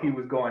like what he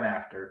was going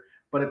after.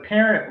 But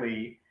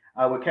apparently,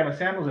 what Kevin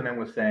Samuels and them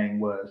was saying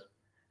was,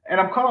 and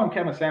I'm calling him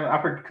Kevin Samuels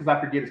because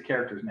I forget his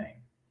character's name.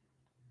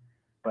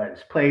 but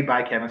it's played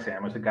by Kevin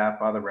Samuels, the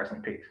Godfather. Rest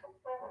in peace.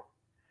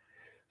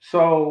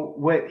 So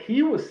what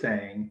he was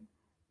saying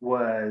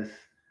was,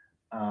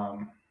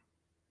 um,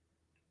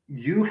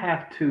 you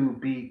have to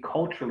be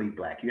culturally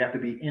black. You have to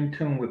be in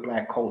tune with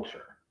black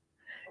culture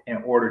in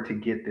order to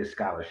get this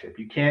scholarship.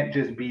 You can't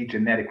just be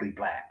genetically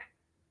black.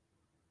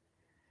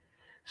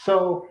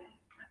 So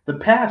the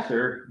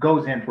passer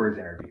goes in for his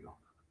interview.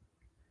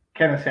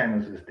 Kevin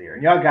Samuels is there.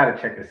 Y'all got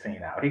to check the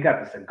scene out. He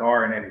got the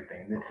cigar and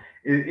everything.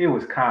 It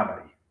was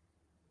comedy.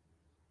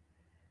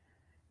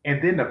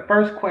 And then the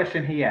first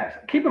question he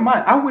asked, keep in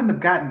mind, I wouldn't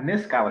have gotten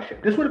this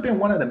scholarship. This would have been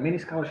one of the many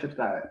scholarships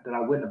that I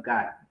wouldn't have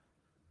gotten.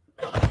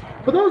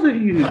 For those of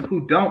you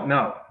who don't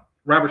know,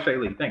 Robert Shea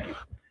Lee, thank you.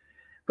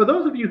 For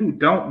those of you who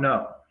don't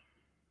know,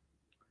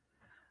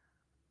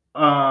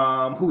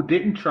 who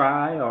didn't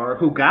try or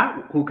who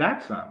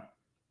got some,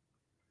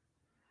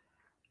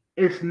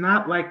 it's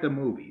not like the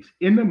movies.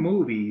 In the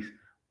movies,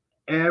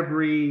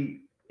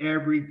 every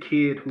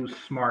kid who's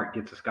smart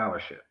gets a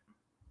scholarship.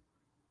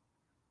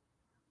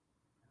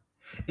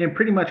 And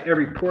pretty much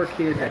every poor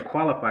kid that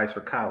qualifies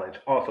for college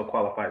also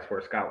qualifies for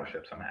a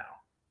scholarship somehow.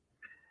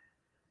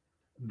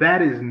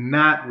 That is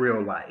not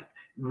real life.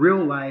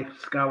 Real life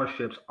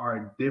scholarships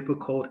are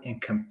difficult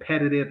and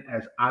competitive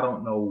as I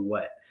don't know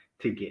what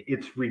to get.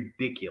 It's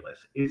ridiculous.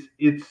 It's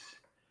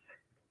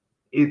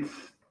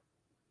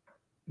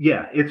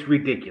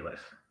ridiculous.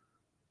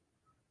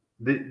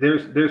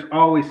 There's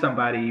always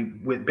somebody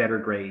with better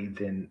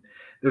grades, and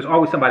there's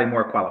always somebody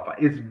more qualified.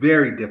 It's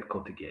very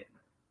difficult to get.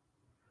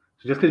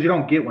 So just because you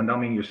don't get one, don't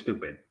mean you're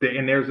stupid.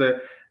 And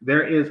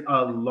there is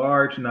a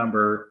large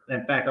number.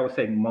 In fact, I would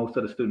say most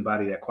of the student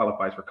body that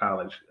qualifies for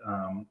college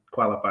don't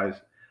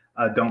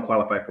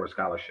qualify for a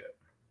scholarship.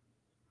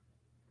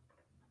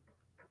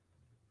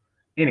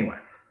 Anyway,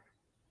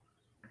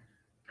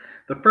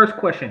 the first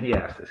question he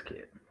asked this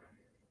kid: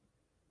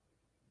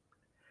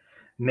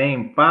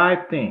 name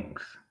 5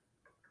 things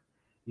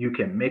you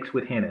can mix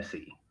with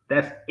Hennessy.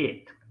 That's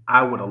it.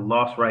 I would have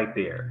lost right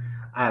there.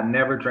 I've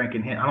never drank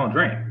in Hennessy. I don't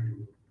drink.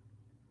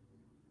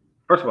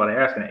 First of all,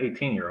 they're asking an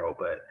 18-year-old,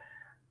 but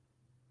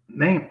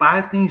name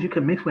 5 things you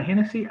can mix with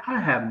Hennessy? I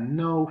have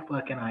no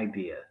fucking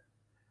idea.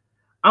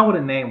 I would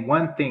have named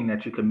one thing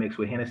that you can mix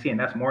with Hennessy, and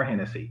that's more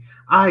Hennessy.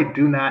 I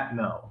do not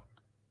know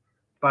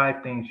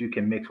 5 things you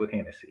can mix with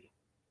Hennessy.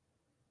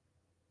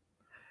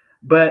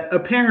 But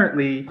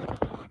apparently,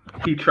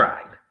 he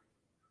tried.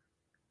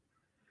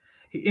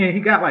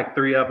 He got like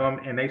 3 of them,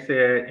 and they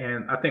said,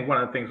 and I think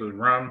one of the things was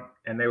rum,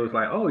 and they was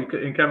like, oh, you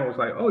could, and Kevin was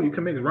like, oh, you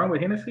can mix rum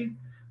with Hennessy?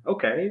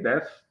 Okay,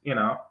 that's,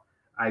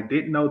 I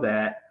didn't know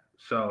that,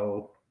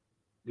 so,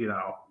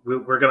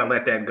 we're going to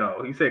let that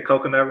go. He said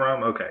coconut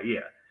rum? Okay,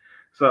 yeah.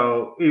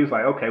 So he was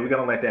like, okay, we're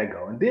going to let that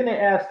go. And then they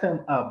asked him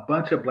a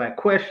bunch of black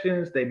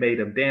questions. They made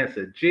him dance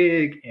a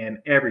jig and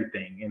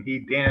everything, and he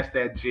danced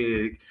that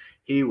jig.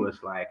 He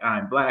was like,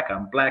 I'm black,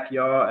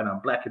 y'all, and I'm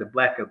blacker the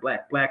blacker,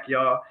 black,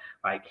 y'all.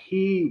 Like,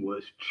 he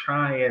was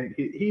trying,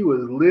 he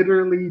was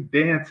literally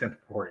dancing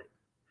for it.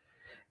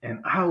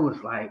 And I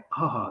was like,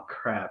 oh,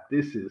 crap,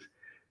 this is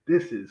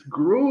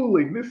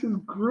grueling. This is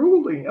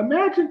grueling.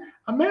 Imagine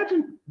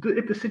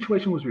if the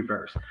situation was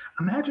reversed.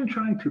 Imagine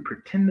trying to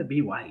pretend to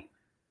be white.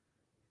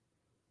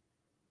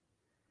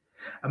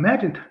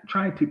 Imagine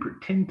trying to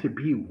pretend to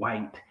be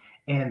white,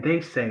 and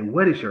they say,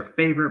 what is your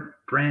favorite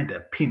brand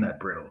of peanut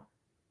brittle?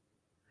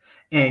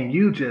 And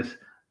you just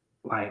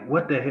like,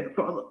 what the heck?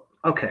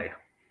 Okay.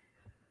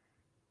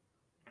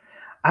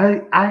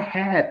 I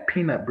had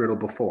peanut brittle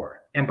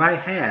before. And by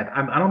had,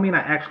 I don't mean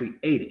I actually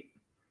ate it.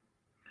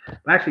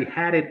 I actually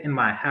had it in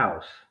my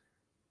house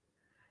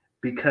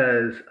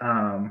because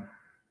a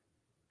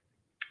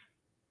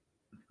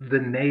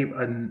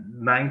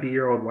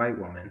 90-year-old white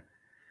woman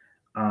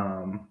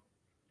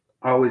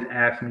always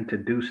asked me to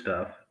do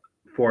stuff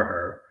for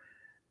her.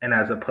 And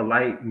as a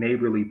polite,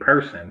 neighborly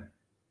person,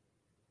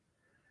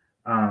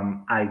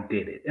 I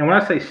did it. And when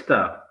I say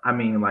stuff, I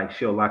mean like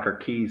she'll lock her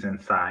keys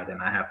inside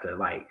and I have to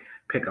like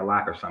pick a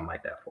lock or something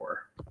like that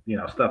for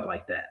her, stuff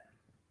like that.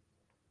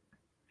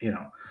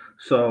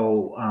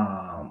 So,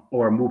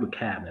 or move a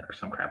cabinet or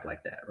some crap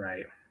like that,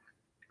 right?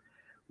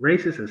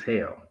 Racist as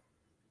hell.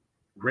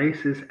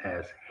 Racist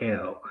as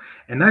hell.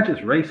 And not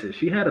just racist.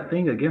 She had a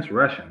thing against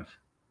Russians.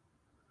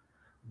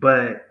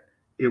 But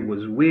it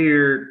was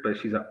weird, but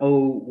she's an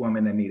old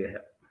woman that needed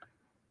help.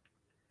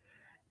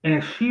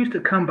 And she used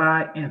to come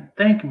by and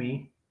thank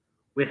me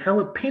with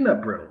hella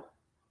peanut brittle.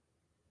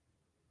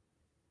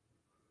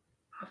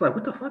 I was like,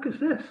 what the fuck is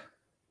this?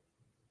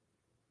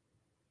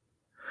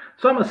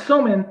 So I'm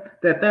assuming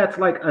that that's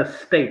like a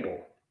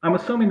staple. I'm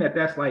assuming that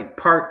that's like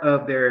part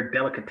of their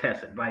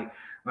delicatessen. Like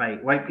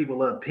white people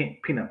love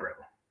peanut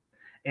brittle.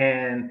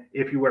 And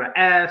if you were to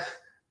ask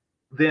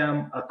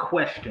them a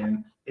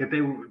question, if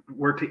they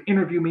were to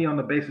interview me on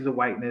the basis of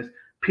whiteness,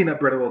 peanut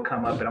brittle will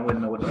come up and I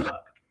wouldn't know what the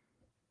fuck.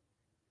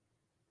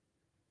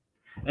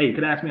 Hey, you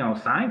could ask me on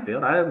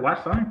Seinfeld. I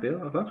watched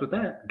Seinfeld. I fucked with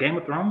that. Game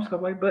of Thrones,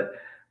 stuff like that.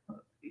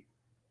 But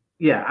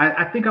yeah,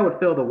 I think I would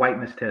fail the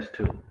whiteness test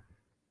too.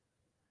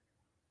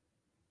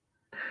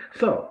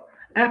 So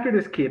After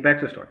this kid, back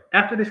to the story.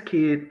 After this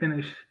kid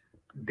finished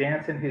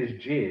dancing his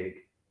jig,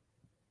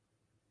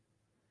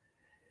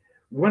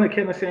 one of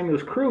Kevin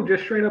Samuel's crew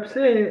just straight up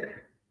said,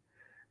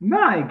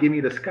 "Nah, I ain't give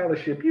me the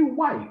scholarship. You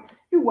white.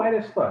 You white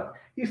as fuck."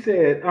 He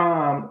said,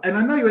 and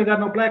I know you ain't got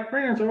no black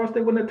friends, or else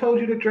they wouldn't have told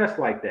you to dress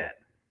like that.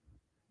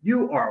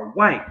 You are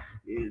white.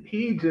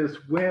 He just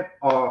went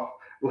off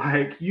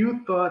like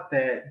you thought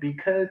that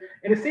because,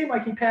 and it seemed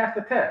like he passed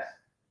the test.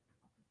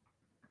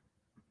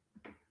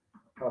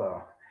 Hold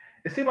on.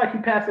 It seemed like he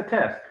passed the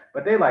test,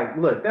 but they like,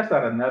 look, that's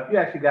not enough. You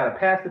actually got to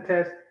pass the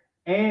test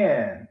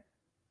and,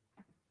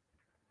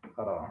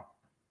 hold on.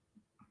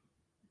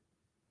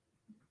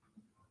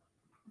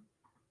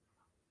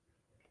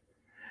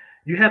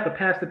 You have to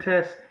pass the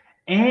test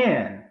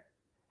and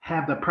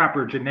have the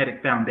proper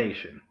genetic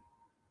foundation.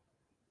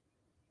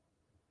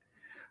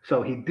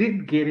 So he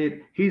didn't get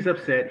it. He's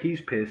upset.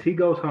 He's pissed. He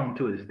goes home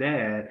to his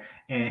dad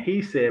and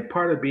he said,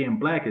 part of being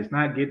black is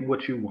not getting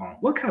what you want.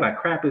 What kind of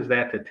crap is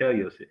that to tell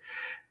you?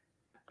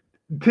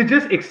 To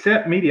just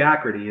accept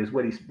mediocrity is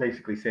what he's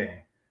basically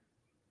saying.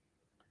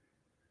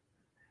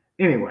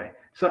 Anyway,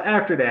 so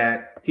after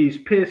that, he's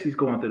pissed. He's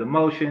going through the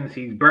motions.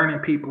 He's burning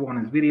people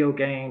on his video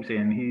games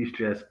and he's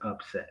just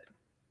upset.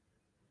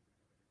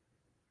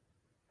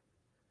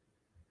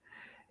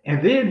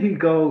 And then he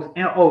goes,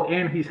 and oh,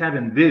 and he's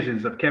having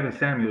visions of Kevin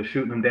Samuel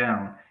shooting him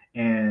down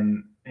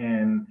and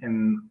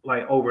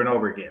like over and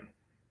over again.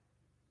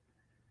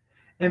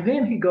 And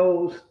then he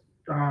goes,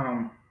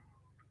 um,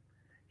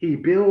 he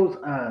builds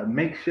a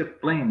makeshift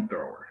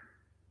flamethrower,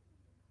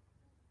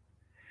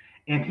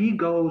 and he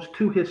goes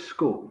to his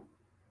school,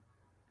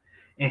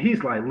 and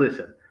he's like,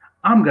 "Listen,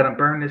 I'm gonna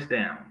burn this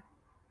down.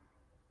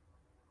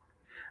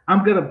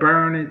 I'm gonna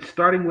burn it,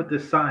 starting with the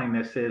sign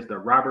that says the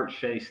Robert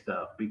Shea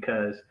stuff,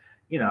 because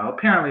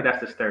apparently that's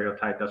the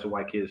stereotype. That's what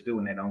white kids do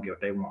when they don't get what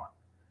they want."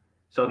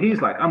 So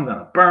he's like, "I'm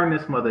gonna burn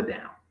this mother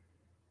down."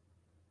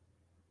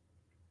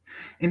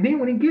 And then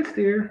when he gets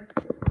there,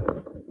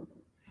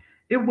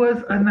 it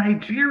was a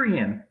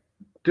Nigerian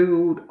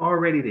dude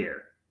already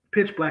there,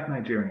 pitch black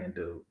Nigerian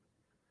dude.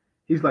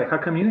 He's like, "How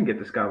come you didn't get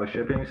the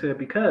scholarship?" And he said,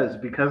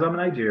 "Because I'm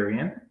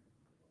Nigerian."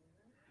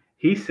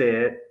 He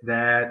said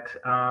that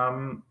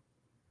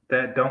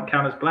that don't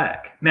count as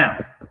black. Now,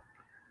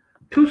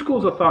 two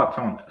schools of thoughts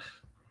on this.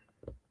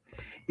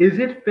 Is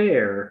it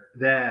fair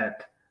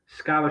that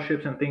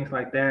scholarships and things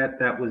like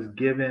that was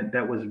given,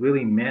 that was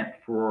really meant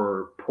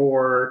for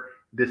poor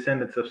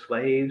descendants of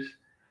slaves,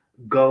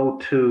 go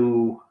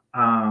to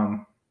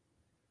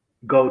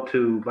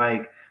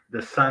like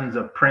the sons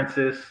of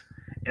princes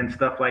and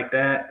stuff like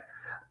that?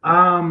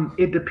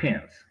 It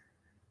depends.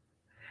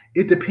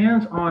 It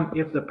depends on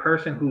if the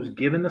person who's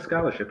given the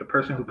scholarship, the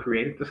person who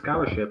created the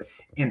scholarship,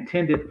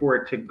 intended for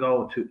it to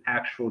go to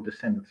actual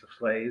descendants of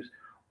slaves,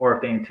 or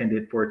if they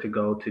intended for it to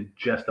go to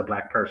just a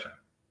black person.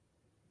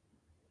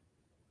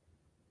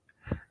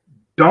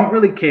 Don't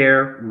really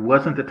care.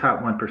 Wasn't the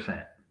top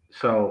 1%.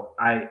 So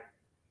I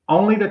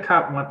only the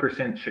top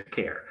 1% should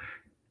care.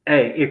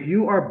 Hey, if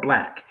you are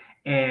black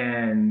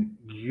and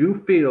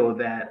you feel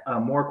that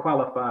a more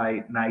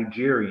qualified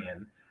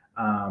Nigerian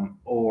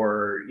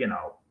or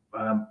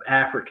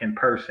African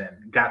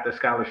person got the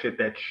scholarship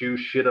that you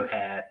should have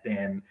had,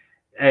 then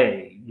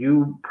hey,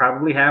 you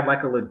probably have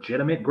like a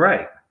legitimate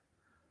gripe.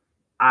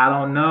 I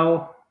don't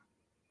know.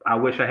 I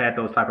wish I had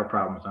those type of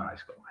problems in high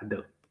school. I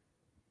do.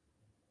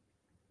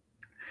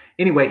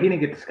 Anyway, he didn't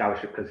get the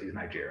scholarship because he's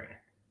Nigerian.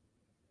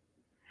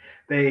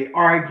 They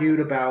argued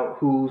about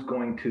who's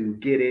going to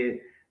get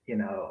it,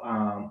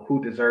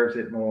 who deserves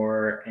it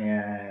more,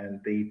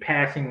 and the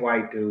passing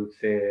white dude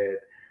said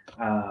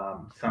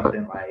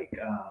something like,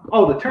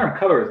 "Oh, the term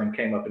colorism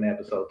came up in the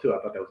episode too." I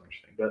thought that was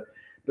interesting. But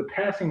the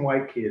passing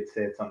white kid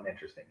said something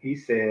interesting. He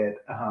said,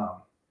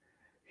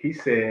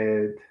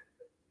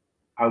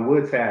 "I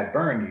would say I'd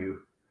burn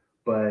you,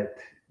 but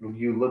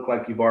you look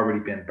like you've already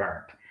been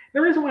burnt." The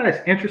reason why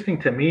that's interesting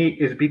to me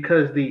is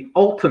because the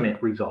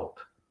ultimate result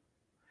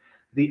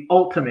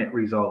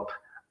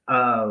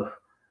of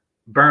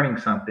burning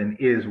something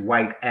is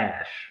white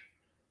ash.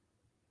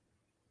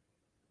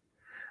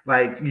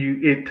 Like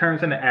it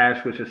turns into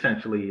ash, which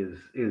essentially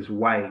is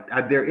white.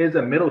 There is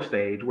a middle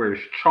stage where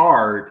it's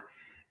charred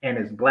and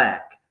it's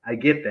black. I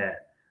get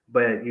that,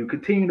 but you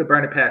continue to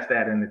burn it past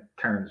that, and it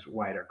turns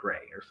white or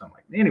gray or something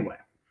like that. Anyway,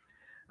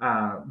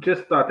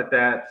 just thought that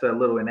that's a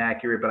little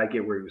inaccurate, but I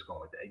get where he was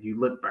going with that. You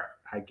look burnt.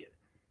 I get it.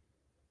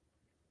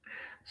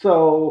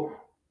 So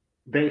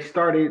they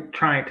started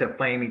trying to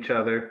flame each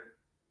other,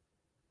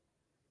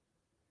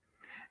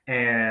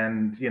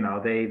 and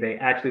they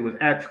actually was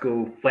at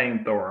school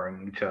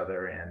flamethrowing each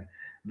other, and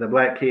the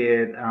black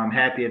kid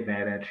had the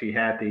advantage. He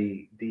had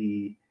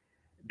the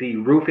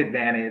roof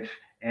advantage,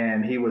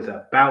 and he was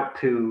about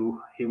to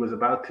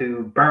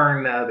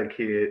burn the other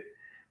kid,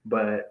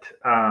 but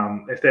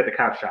instead the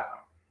cop shot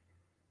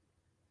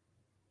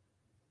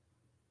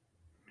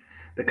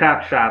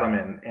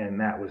him, and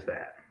that was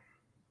that.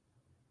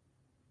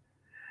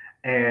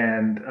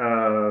 And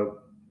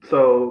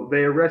So they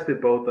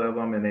arrested both of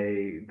them, and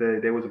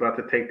they was about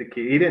to take the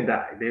kid. He didn't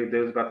die. They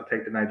was about to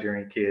take the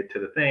Nigerian kid to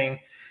the thing,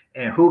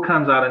 and who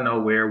comes out of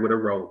nowhere with a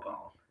robe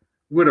on?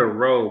 With a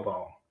robe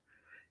on.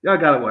 Y'all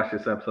gotta watch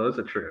this episode. It's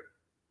a trip.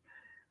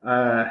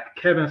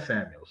 Kevin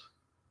Samuels.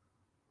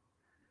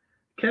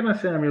 Kevin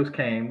Samuels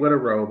came with a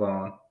robe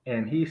on,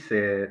 and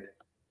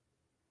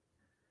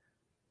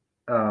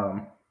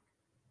um,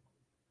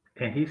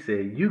 he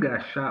said, "You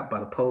got shot by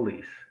the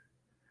police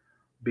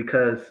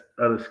because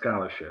of the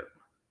scholarship.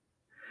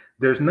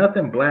 There's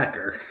nothing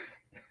blacker."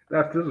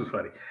 This is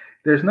funny.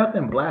 There's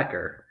nothing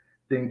blacker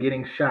than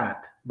getting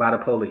shot by the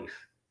police.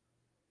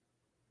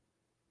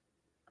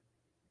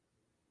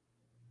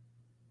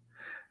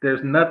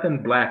 There's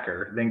nothing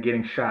blacker than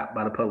getting shot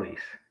by the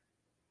police.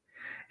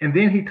 And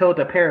then he told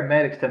the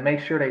paramedics to make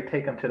sure they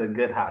take him to the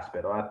good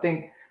hospital. I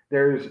think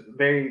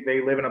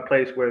they live in a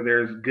place where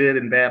there's good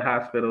and bad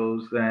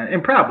hospitals,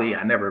 and probably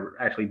I never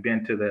actually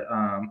been to the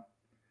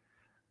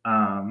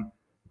um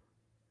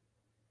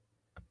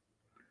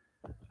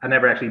I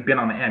never actually been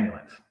on the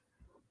ambulance.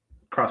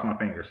 Cross my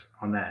fingers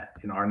on that,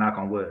 or knock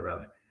on wood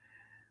rather.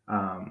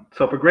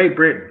 So for Great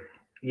Britain,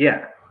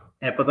 yeah.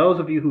 And for those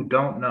of you who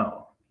don't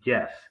know,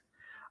 yes,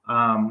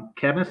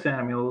 Kevin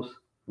Samuels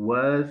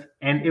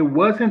and it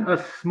wasn't a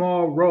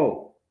small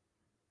role.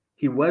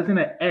 He wasn't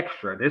an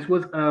extra. This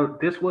was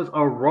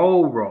a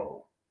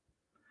role.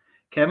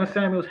 Kevin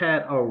Samuels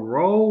had a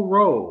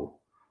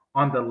role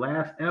on the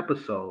last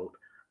episode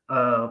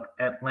of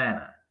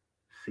Atlanta,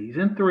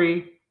 season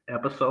 3,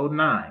 episode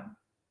 9.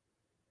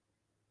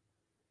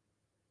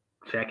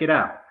 Check it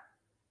out.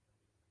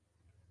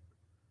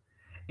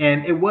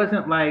 And it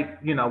wasn't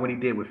like, when he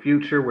did with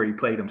Future where he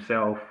played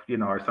himself,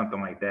 or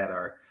something like that.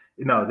 Or,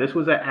 this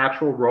was an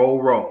actual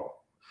role.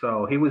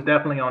 So he was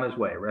definitely on his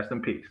way. Rest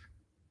in peace.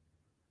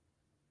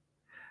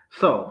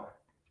 So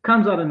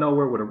comes out of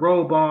nowhere with a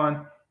robe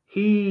on.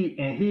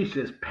 He's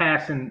just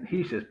passing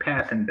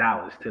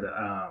dollars to the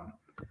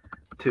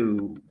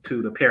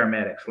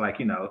paramedics, like,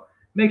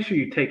 make sure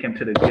you take him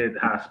to the good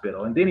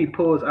hospital. And then he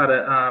pulls out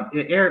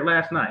it aired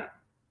last night.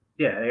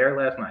 Yeah, it aired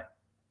last night.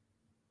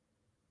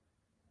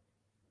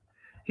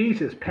 He's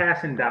just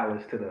passing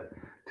dollars to the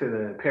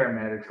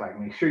paramedics, like,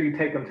 make sure you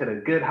take them to the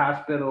good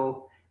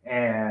hospital,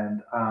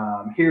 and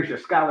here's your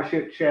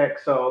scholarship check.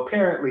 So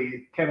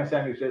apparently Kevin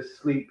Samuels just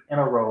sleep in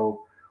a robe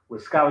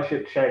with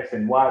scholarship checks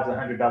and wads of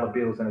 $100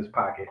 bills in his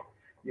pocket.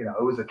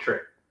 It was a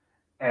trick.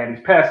 And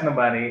he's passing the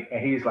money,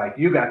 and he's like,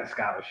 "You got the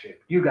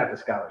scholarship. You got the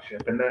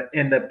scholarship." And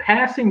the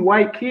passing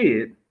white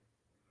kid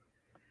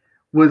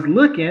was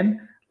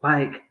looking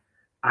like,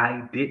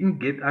 I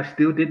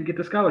still didn't get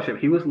the scholarship.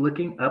 He was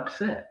looking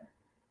upset.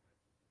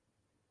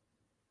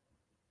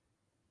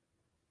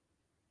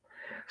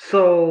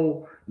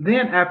 So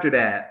then after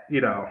that,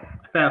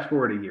 fast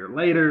forward a year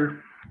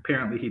later,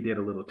 apparently he did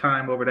a little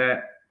time over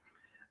that.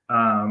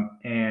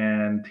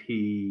 And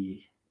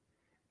he's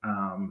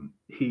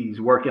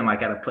working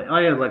like at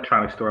an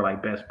electronic store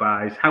like Best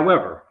Buys.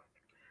 However,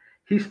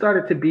 he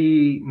started to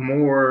be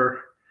more,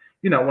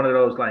 one of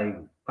those like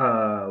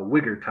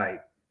wigger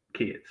type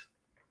kids.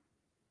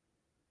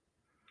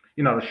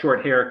 The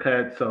short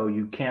haircut, so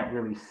you can't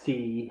really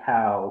see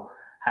how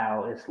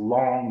it's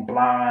long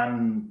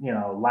blonde,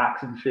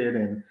 locks and shit,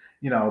 and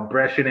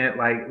brushing it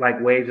like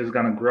waves is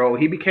gonna grow.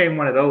 He became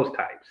one of those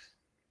types.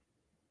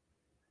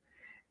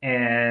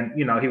 And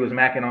he was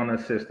macking on the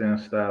assistant and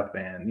stuff,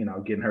 and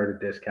getting her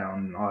the discount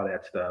and all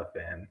that stuff.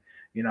 And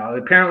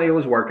apparently it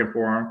was working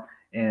for him,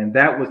 and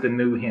that was the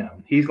new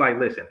him. He's like,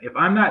 listen, if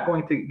I'm not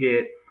going to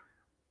get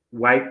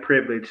white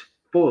privilege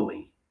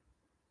fully,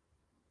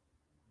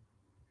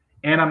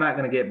 and I'm not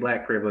going to get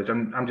black privilege,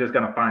 I'm just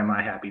going to find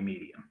my happy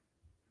medium.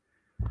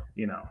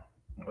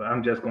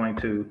 I'm just going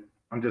to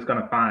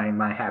find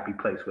my happy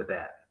place with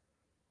that.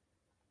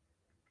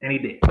 And he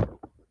did.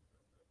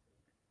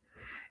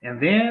 And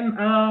then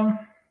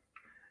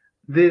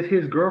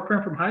his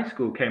girlfriend from high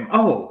school came.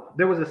 Oh,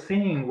 there was a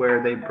scene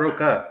where they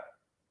broke up.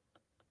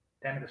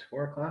 Damn it, it's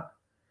 4:00.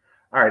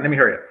 All right, let me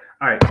hurry up.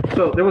 All right,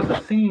 so there was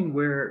a scene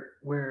where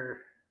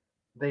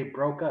they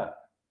broke up,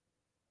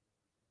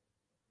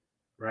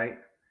 right?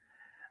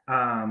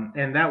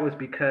 And that was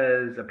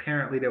because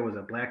apparently there was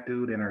a black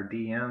dude in her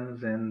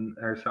DMs,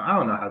 or so I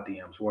don't know how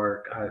DMs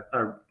work.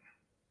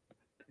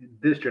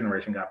 This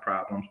generation got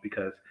problems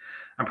because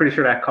I'm pretty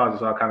sure that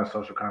causes all kind of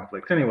social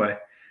conflicts. Anyway,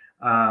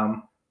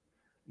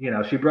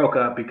 she broke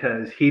up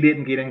because he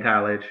didn't get in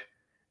college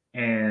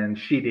and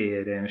she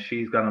did, and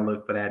she's gonna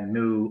look for that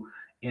new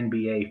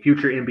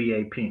future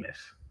NBA penis.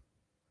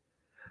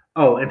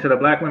 Oh, and to the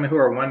black women who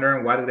are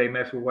wondering why do they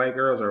mess with white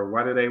girls or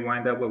why do they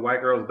wind up with white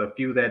girls, the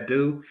few that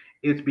do,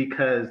 it's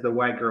because the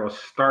white girls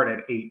start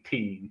at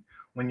 18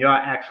 when y'all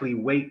actually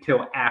wait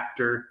till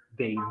after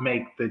they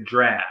make the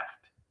draft.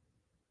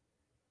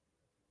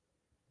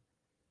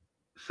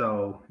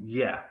 So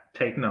yeah,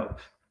 take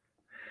notes.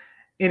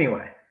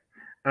 Anyway,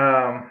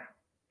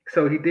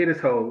 so he did his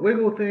whole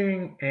wiggle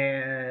thing,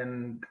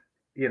 and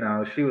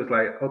she was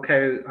like,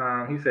 okay.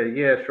 He said,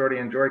 yeah, shorty,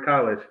 enjoy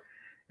college.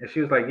 And she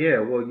was like, yeah,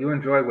 well, you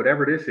enjoy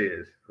whatever this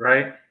is,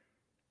 right?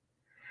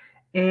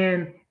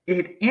 And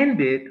it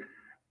ended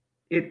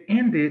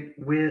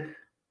with,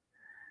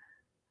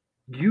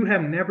 you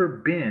have never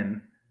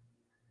been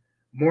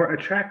more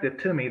attractive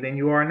to me than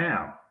you are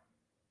now.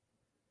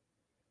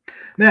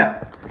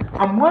 Now,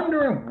 I'm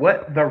wondering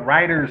what the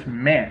writers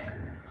meant,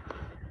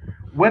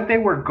 what they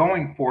were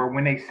going for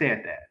when they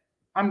said that.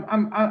 I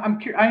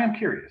am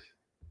curious.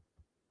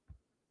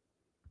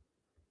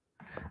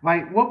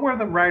 Like, what were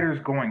the writers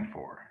going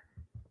for?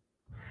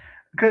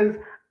 Because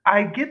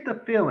I get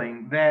the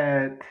feeling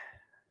that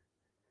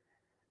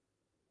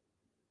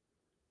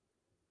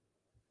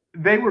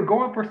they were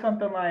going for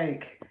something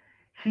like,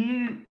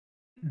 he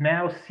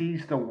now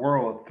sees the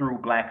world through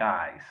black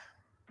eyes.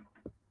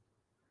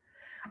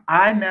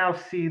 I now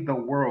see the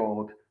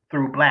world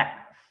through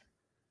blackness.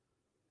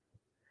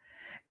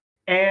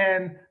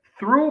 And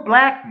through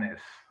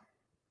blackness,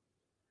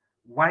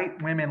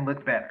 white women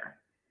look better.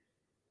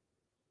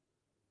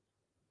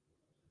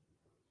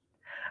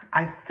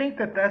 I think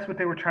that that's what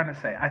they were trying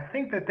to say. I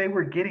think that they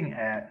were getting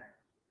at,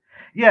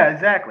 yeah,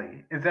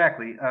 exactly,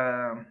 exactly.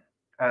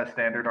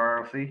 Standard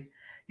RLC.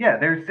 Yeah,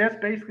 there's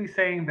just basically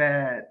saying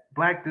that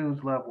black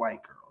dudes love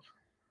white girls.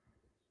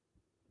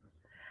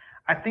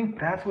 I think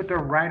that's what the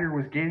writer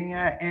was getting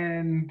at,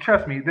 and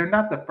trust me, they're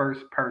not the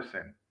first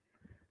person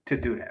to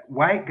do that.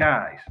 White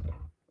guys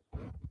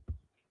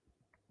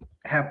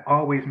have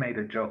always made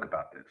a joke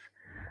about this.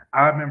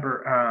 I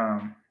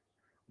remember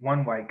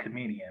one white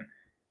comedian.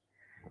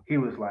 He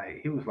was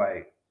like,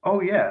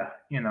 oh yeah,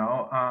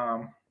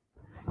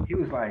 he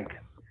was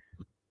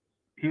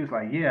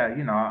like, yeah,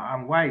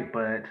 I'm white,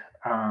 but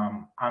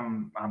I'm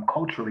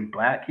culturally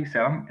black. He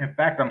said, in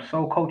fact, I'm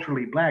so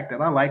culturally black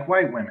that I like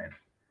white women.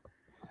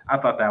 I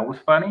thought that was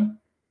funny.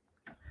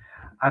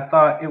 I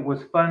thought it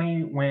was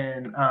funny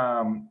when,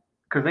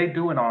 because they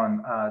do it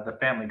on the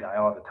Family Guy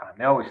all the time.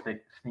 They always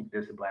sneak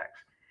this at blacks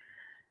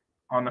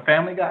on the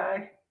Family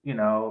Guy,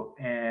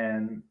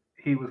 and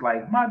he was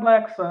like, my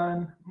black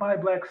son,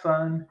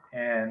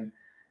 and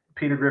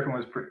Peter Griffin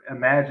was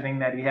imagining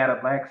that he had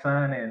a black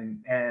son,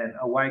 and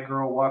a white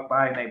girl walked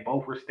by and they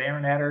both were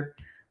staring at her,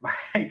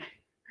 like,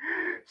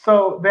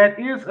 so that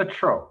is a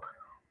trope.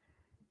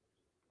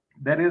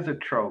 That is a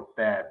trope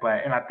that,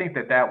 but and I think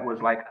that that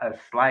was like a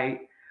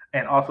slight,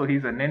 and also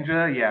he's a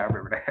ninja. Yeah, I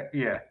remember that.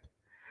 Yeah.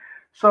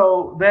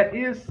 So that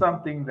is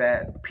something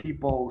that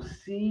people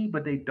see,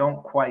 but they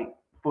don't quite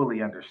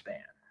fully understand,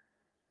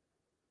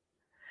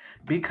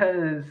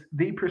 because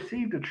the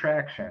perceived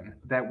attraction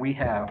that we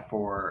have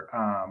for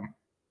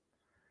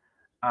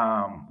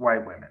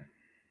white women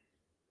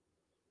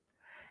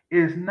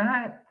is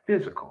not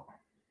physical;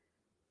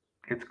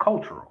 it's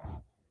cultural.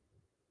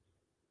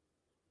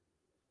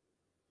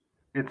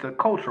 It's a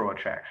cultural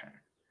attraction,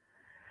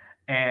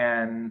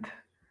 and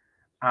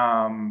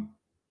um,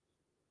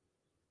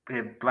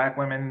 if black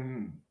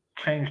women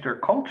change their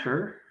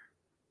culture,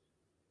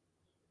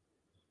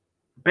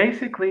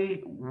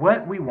 basically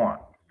what we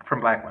want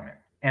from black women,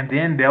 and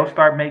then they'll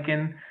start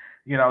making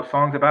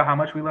songs about how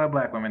much we love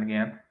black women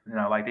again,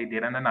 like they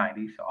did in the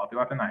 '90s, all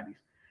throughout the '90s.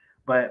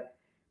 But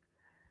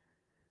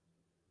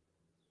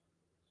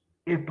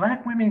if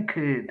black women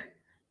could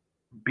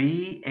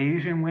be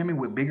Asian women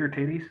with bigger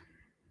titties,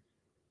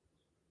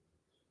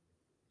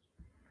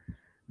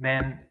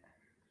 then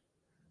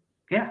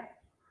yeah,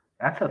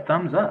 that's a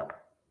thumbs up.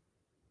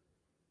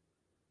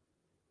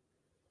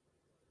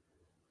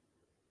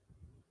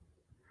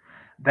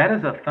 That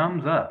is a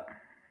thumbs up.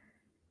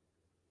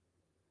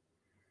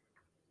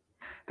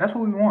 That's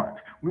what we want.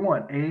 We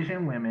want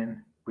Asian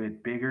women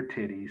with bigger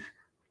titties,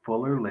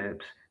 fuller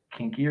lips,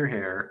 kinkier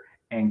hair,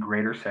 and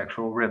greater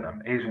sexual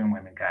rhythm. Asian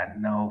women got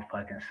no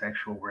fucking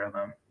sexual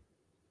rhythm.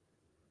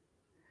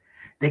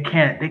 They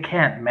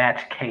can't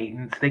match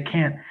cadence. They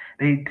can't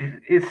they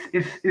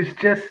it's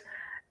just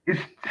it's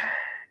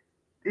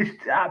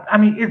I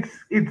mean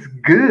it's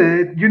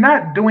good. You're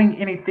not doing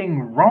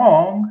anything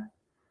wrong,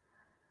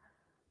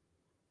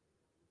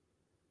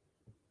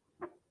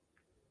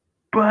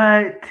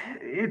 but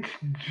it's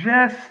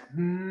just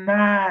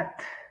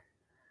not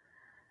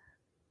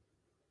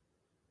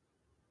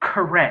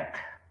correct.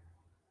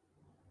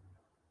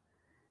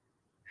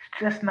 It's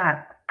just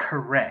not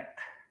correct.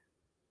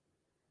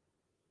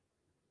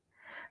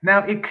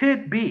 Now it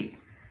could be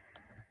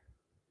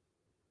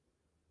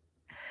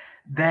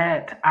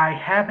that I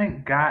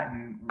haven't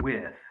gotten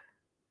with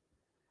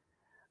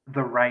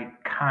the right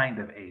kind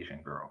of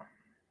Asian girl.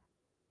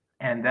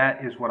 And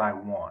that is what I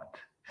want.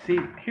 See,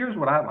 here's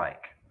what I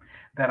like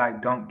that I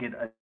don't get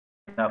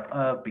enough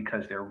of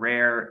because they're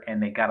rare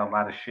and they got a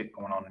lot of shit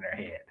going on in their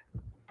head.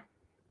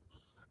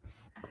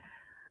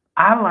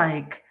 I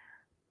like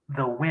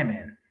the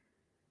women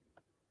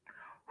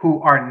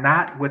who are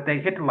not what they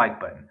hit the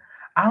like button.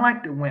 I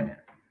like the women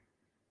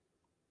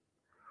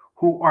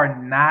who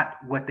are not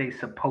what they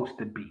supposed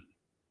to be.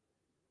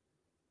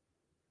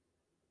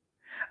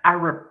 I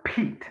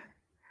repeat,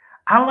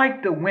 I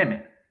like the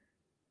women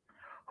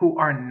who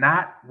are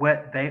not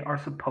what they are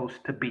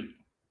supposed to be.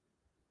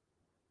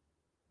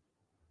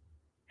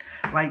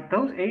 Like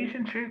those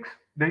Asian chicks,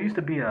 there used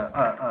to be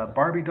a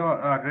Barbie doll.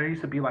 There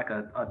used to be like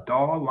a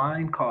doll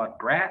line called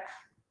Bratz,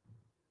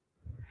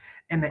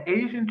 and the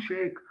Asian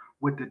chick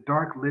with the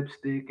dark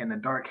lipstick and the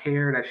dark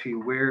hair that she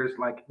wears,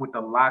 like with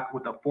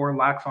the four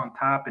locks on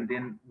top, and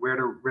then wear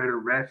the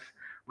rest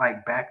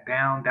like back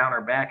down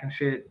her back and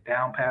shit,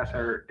 down past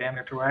her, damn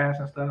near to her ass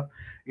and stuff.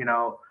 You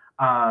know,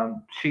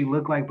 she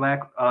looked like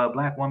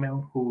black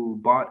woman who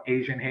bought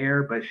Asian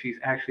hair, but she's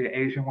actually an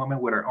Asian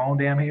woman with her own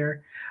damn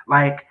hair.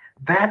 Like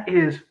that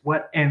is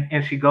what,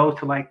 and she goes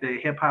to like the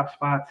hip hop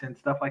spots and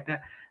stuff like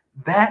that.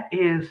 That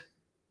is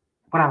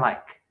what I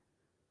like.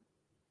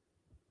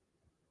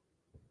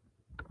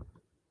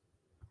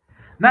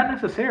 Not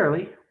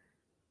necessarily,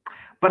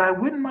 but I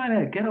wouldn't mind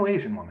a ghetto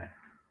Asian woman.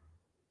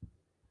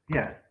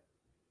 Yeah.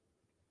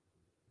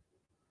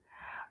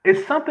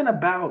 It's something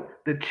about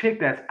the chick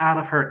that's out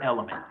of her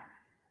element.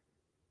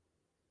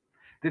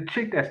 The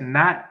chick that's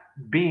not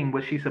being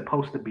what she's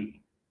supposed to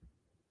be.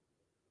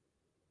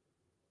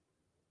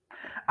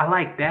 I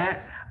like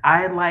that.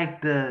 I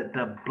like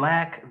the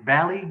Black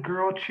Valley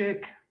girl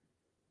chick.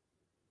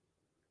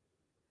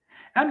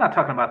 I'm not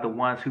talking about the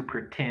ones who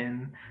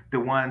pretend, the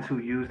ones who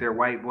use their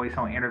white voice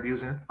on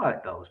interviews and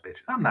fuck those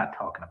bitches. I'm not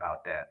talking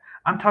about that.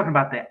 I'm talking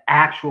about the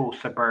actual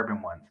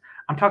suburban ones.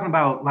 I'm talking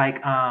about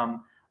like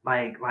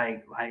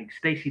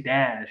Stacey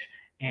Dash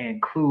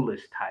and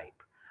Clueless type.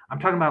 I'm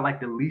talking about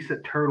like the Lisa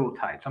Turtle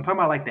types. I'm talking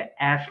about like the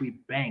Ashley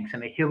Banks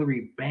and the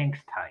Hillary Banks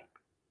type.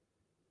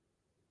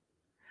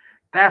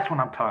 That's what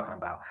I'm talking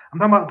about. I'm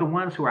talking about the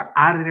ones who are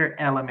out of their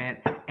element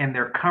and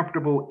they're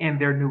comfortable in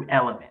their new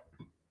element.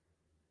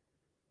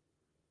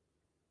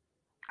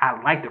 I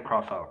like the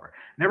crossover.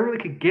 Never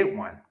really could get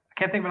one. I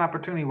can't think of an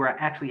opportunity where I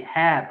actually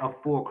had a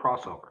full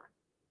crossover.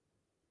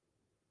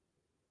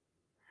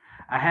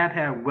 I have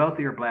had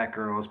wealthier black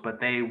girls, but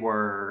they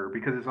were,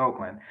 because it's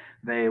Oakland,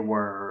 they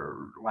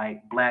were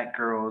like black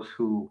girls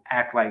who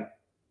act like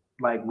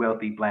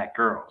wealthy black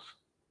girls.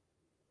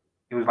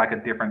 It was like a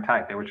different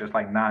type. They were just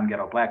like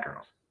non-ghetto black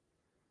girls.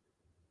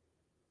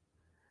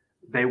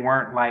 They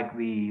weren't like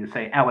the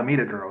say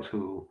Alameda girls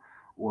who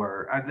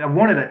were. I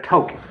wanted a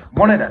token.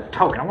 Wanted a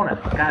token. I wanted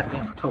a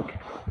goddamn token.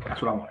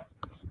 That's what I wanted.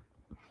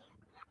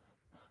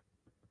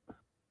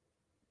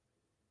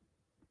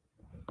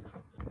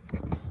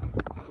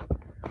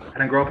 I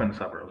didn't grow up in the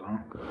suburbs, huh?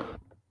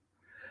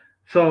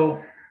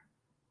 So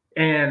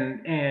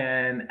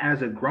and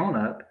as a grown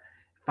up,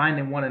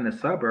 finding one in the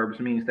suburbs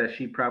means that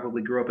she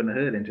probably grew up in the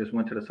hood and just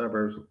went to the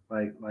suburbs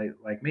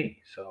like me.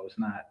 So it's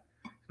not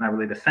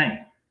really the same.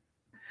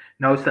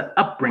 No, it's the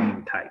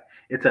upbringing type.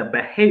 It's a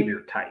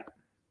behavior type.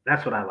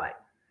 That's what I like.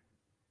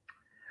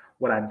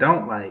 What I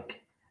don't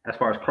like, as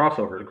far as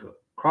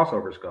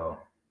crossovers go,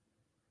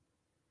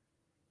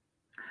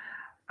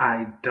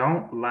 I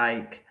don't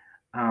like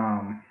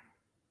um,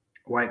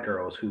 white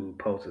girls who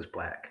pose as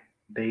black.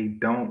 They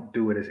don't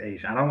do it as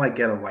Asian. I don't like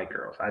ghetto white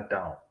girls. I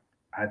don't.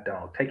 I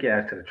don't. Take your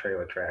ass to the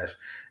trailer trash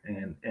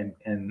and and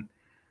and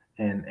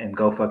and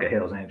go fuck a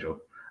Hell's Angel.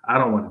 I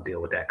don't want to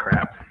deal with that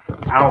crap.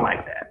 I don't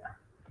like that.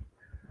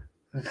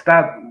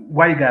 Stop.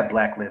 Why you got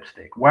black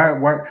lipstick? Why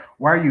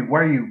are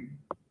you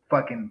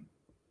fucking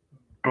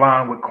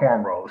blonde with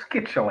cornrows?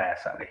 Get your ass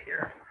out of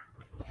here.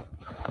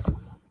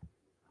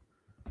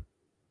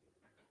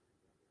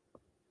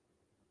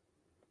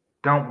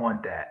 Don't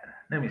want that.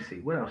 Let me see.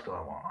 What else do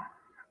I want?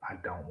 I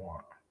don't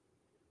want.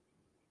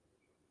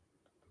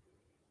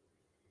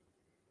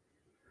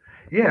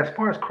 Yeah, as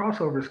far as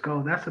crossovers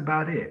go, that's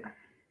about it.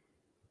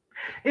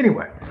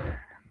 Anyway,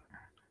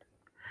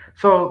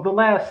 so the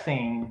last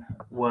scene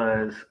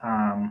was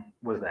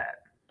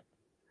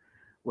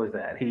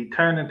that he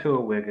turned into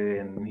a wigger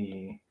and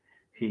he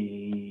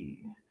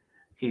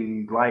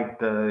he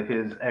liked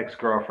his ex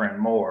girlfriend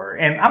more,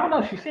 and I don't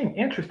know. She seemed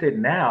interested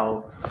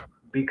now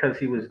because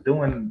he was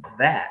doing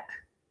that.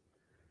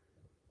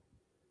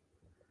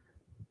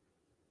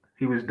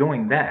 He was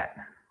doing that,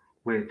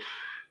 which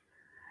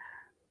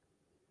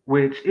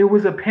it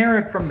was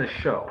apparent from the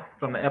show,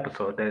 from the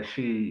episode that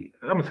she.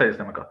 I'm gonna say this.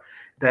 Let me go.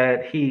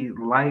 That he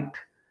liked.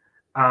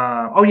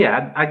 Oh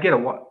yeah, I get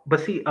it. But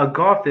see, a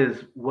goth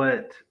is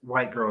what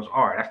white girls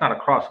are. That's not a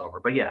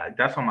crossover. But yeah,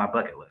 that's on my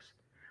bucket list.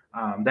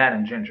 That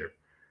and ginger.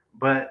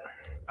 But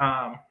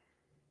um,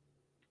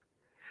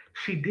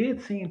 she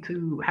did seem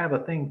to have a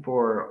thing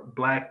for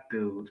black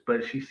dudes,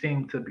 but she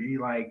seemed to be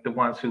like the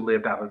ones who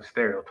lived out of the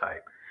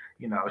stereotype.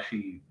 You know,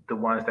 the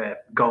ones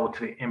that go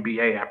to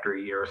NBA after a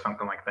year or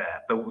something like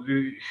that.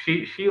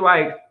 She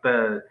liked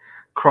the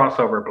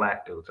crossover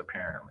black dudes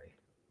apparently,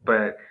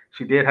 but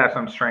she did have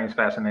some strange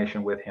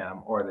fascination with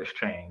him or this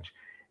change.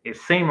 It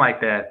seemed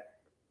like that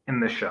in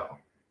the show.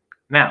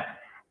 Now,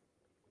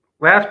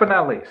 last but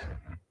not least,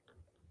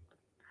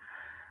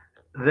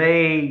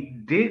 they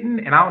didn't,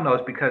 and I don't know,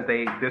 it's because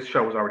they this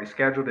show was already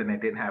scheduled and they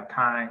didn't have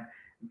time.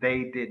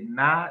 They did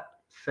not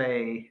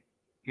say,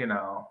 you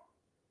know,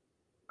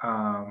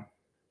 um,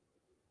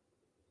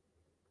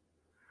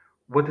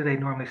 what do they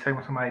normally say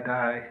when somebody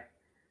die?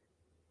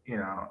 You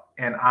know,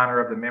 in honor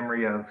of the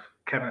memory of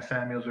Kevin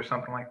Samuels or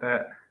something like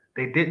that.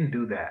 They didn't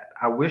do that.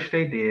 I wish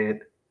they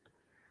did,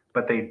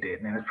 but they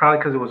didn't. And it's probably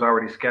because it was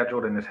already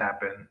scheduled and this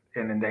happened,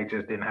 and then they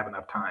just didn't have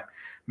enough time.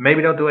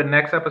 Maybe they'll do it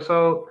next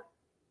episode,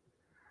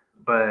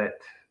 but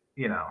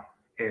you know,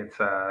 it's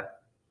uh,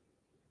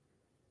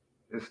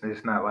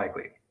 it's not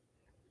likely.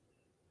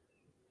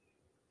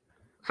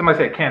 Somebody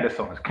said Candace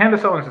Owens.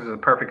 Candace Owens is a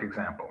perfect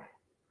example.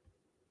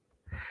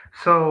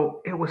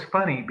 So it was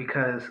funny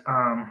because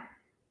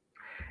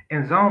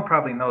and Zone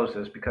probably knows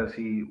this because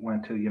he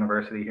went to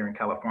university here in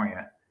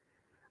California.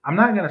 I'm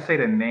not gonna say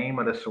the name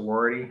of the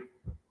sorority,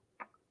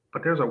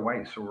 but there's a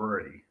white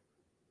sorority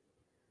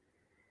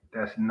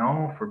that's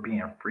known for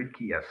being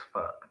freaky as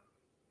fuck.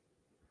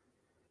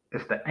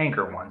 It's the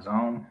Anchor one,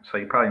 Zone. So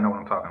you probably know what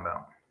I'm talking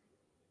about.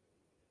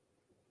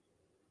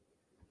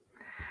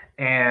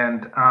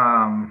 And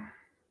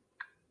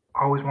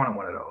always wanted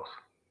one of those.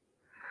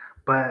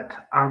 But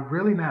I'm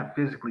really not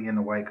physically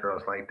into white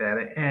girls like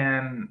that.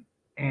 And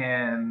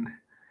I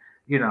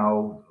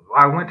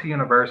went to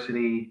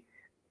university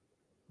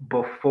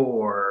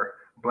before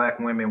black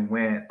women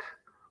went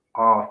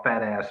all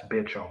fat ass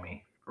bitch on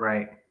me,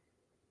 right?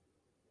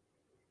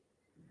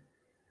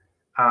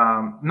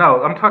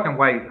 No, I'm talking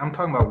white. I'm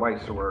talking about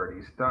white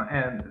sororities. Don't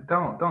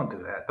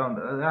do that. Don't.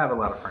 I have a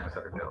lot of friends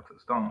that are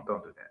deltas. Don't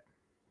do that.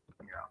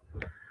 You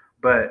know.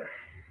 But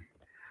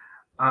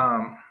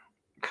um,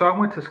 so I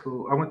went to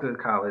school. I went to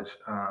college,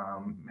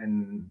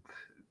 and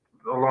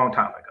a long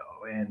time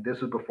ago. And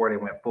this was before they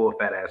went full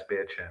fat ass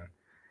bitch. And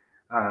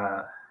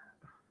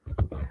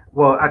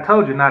well, I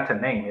told you not to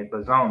name it,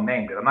 but Zone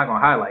named it. I'm not gonna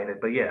highlight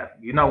it, but yeah,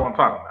 you know what I'm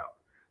talking about.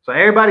 So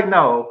everybody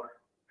know.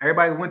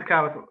 Everybody who went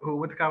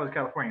to college in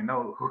California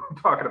know who I'm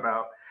talking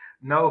about.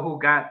 Know who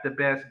got the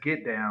best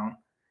get down,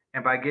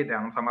 and by get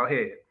down, I'm talking about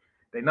head.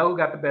 They know who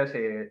got the best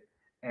head,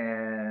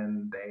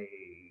 and they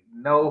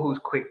know who's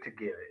quick to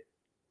give it.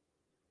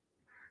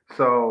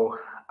 So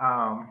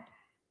um,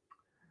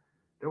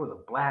 there was a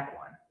black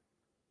one.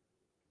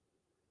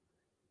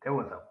 There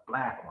was a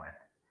black one,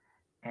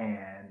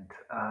 and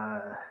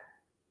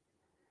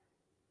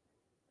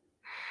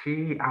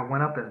I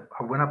went up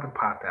and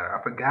popped at her.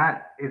 I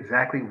forgot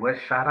exactly what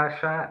shot I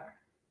shot,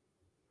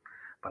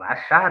 but I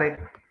shot it.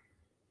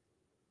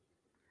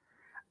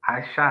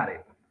 I shot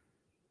it,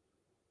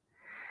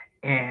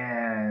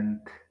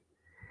 and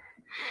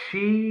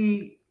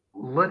she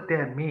looked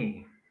at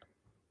me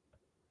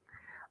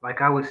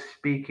like I was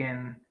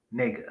speaking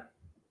nigga.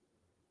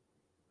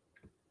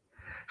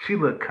 She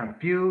looked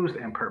confused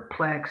and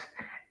perplexed,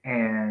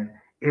 and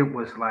it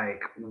was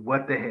like,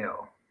 what the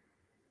hell?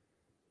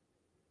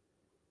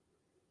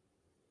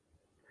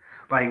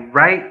 Like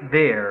right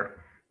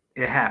there,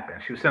 it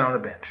happened. She was sitting on the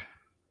bench,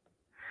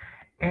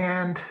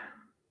 and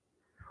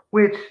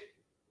which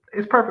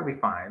is perfectly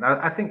fine.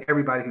 I think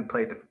everybody who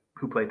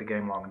played the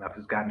game long enough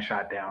has gotten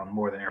shot down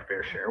more than their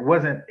fair share.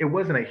 It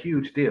wasn't a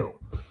huge deal.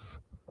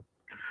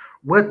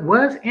 What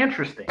was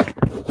interesting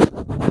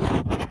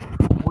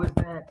was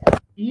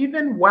that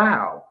even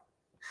while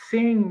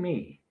seeing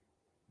me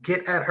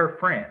get at her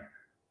friend,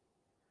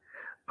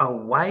 a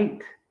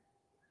white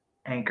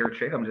anchor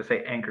chick, I'm just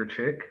say anchor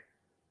chick,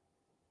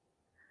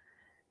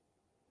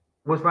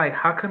 was like,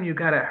 "How come you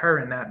got at her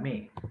and not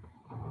me?"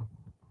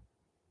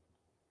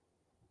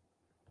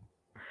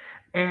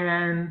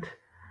 And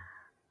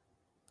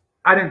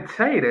I didn't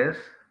say this,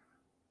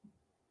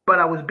 but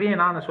I was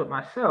being honest with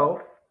myself,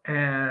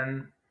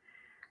 and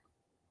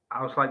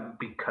I was like,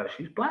 because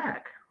she's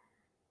black,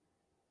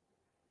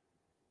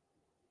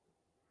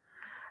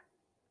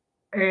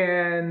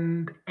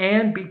 and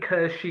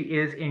because she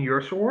is in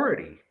your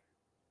sorority.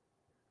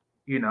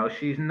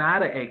 She's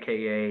not a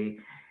AKA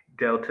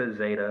Delta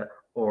Zeta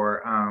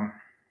or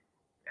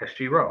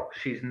SG Row.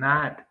 She's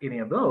not any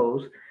of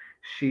those.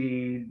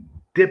 She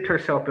dipped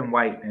herself in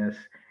whiteness,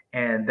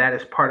 and that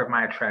is part of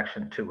my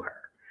attraction to her.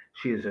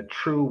 She is a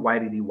true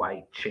whitey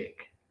white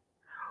chick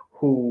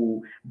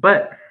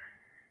but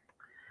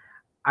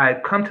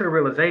I've come to the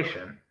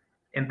realization,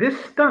 and this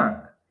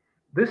stung,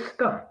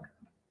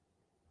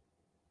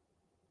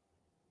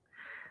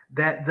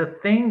 that the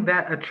thing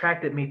that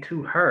attracted me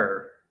to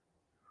her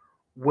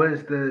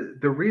was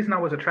the reason I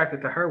was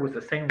attracted to her was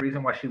the same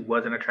reason why she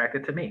wasn't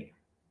attracted to me.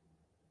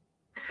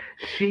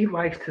 She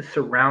likes to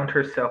surround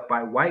herself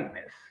by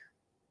whiteness.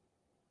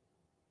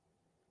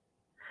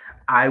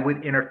 I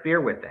would interfere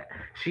with that.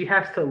 She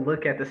has to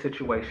look at the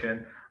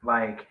situation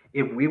like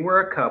if we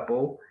were a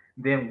couple,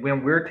 then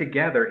when we're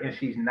together and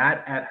she's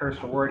not at her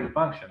sorority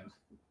functions,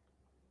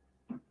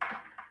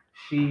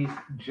 she's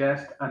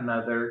just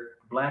another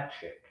black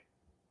chick.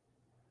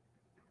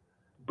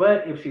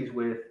 But if she's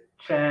with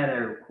Chad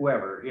or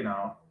whoever,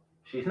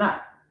 she's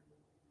not.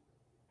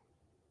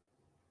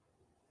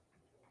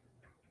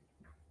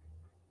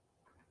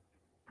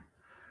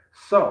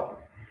 So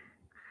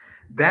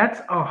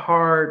that's a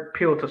hard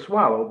pill to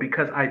swallow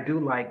because I do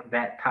like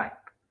that type.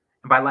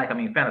 And by like, I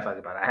mean fantasize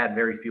about it. I had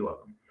very few of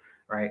them,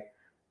 right?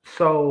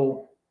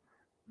 So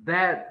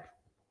that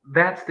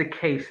that's the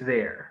case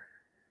there.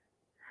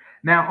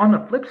 Now on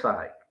the flip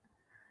side,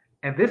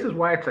 and this is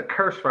why it's a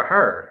curse for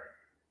her,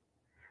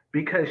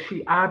 because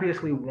she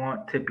obviously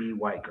wants to be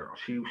white girl.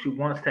 She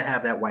wants to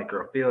have that white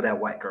girl feel, that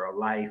white girl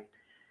life,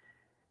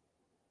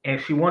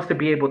 and she wants to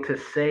be able to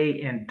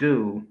say and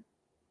do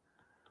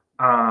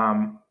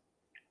um,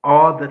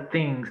 all the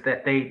things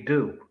that they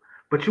do.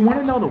 But you want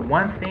to know the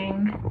one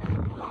thing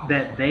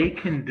that they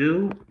can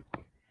do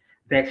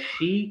that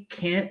she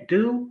can't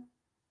do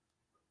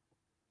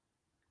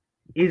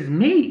is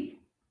me.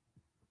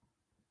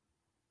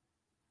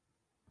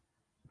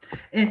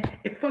 And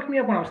it fucked me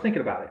up when I was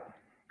thinking about it.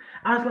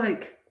 I was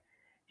like,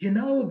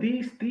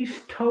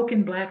 these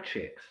token black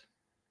chicks,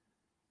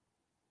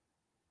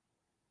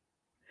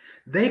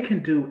 they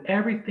can do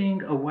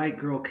everything a white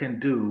girl can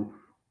do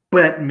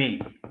but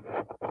me.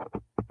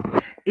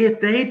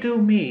 If they do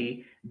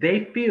me,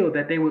 they feel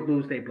that they would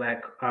lose their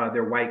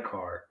white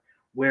card,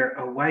 where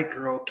a white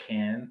girl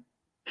can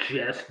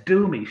just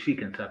do me. She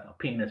can suck a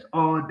penis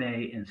all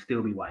day and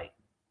still be white.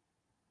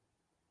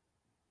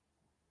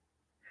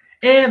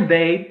 And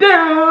they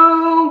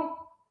do.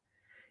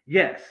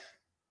 Yes.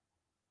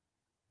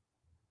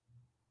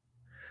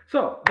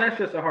 So that's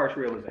just a harsh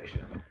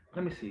realization.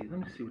 Let me see. Let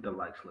me see what the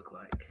likes look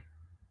like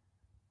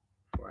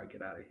before I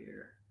get out of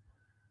here.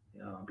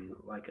 I'll be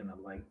liking the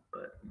like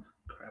button.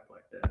 Crap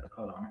like that.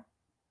 Hold on.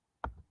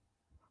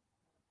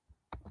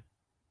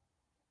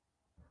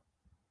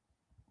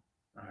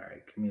 All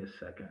right, give me a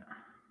second.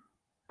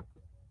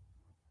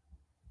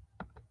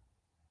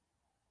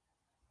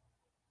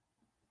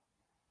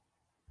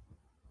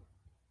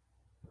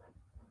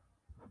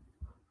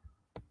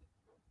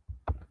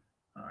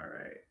 All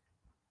right.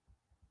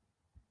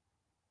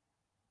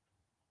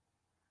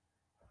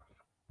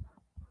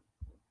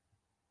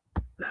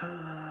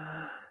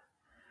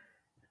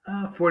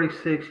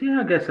 46. Yeah,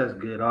 I guess that's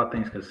good, all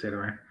things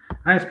considering.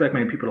 I expect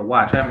many people to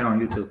watch. I haven't been on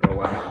YouTube for a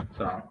while.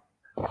 So,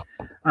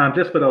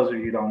 just for those of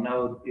you who don't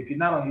know, if you're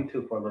not on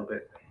YouTube for a little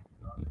bit,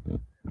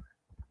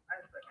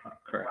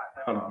 correct.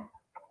 Hold on.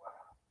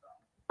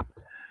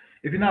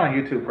 If you're not on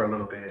YouTube for a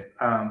little bit,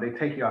 they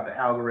take you off the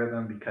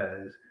algorithm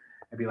because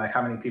it'd be like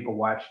how many people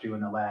watched you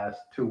in the last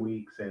 2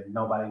 weeks, and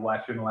nobody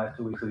watched you in the last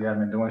 2 weeks because you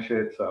haven't been doing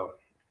shit. So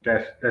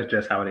that's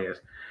just how it is.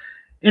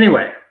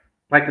 Anyway,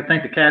 I'd like to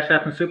thank the Cash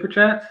App and Super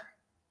Chats,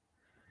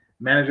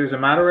 managers and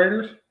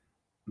moderators,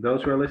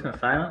 those who are listening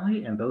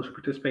silently, and those who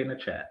participate in the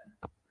chat.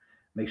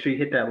 Make sure you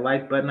hit that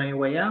like button on your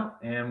way out.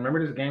 And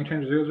remember, this is Game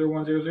Changer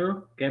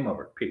 00100. Game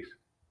over. Peace.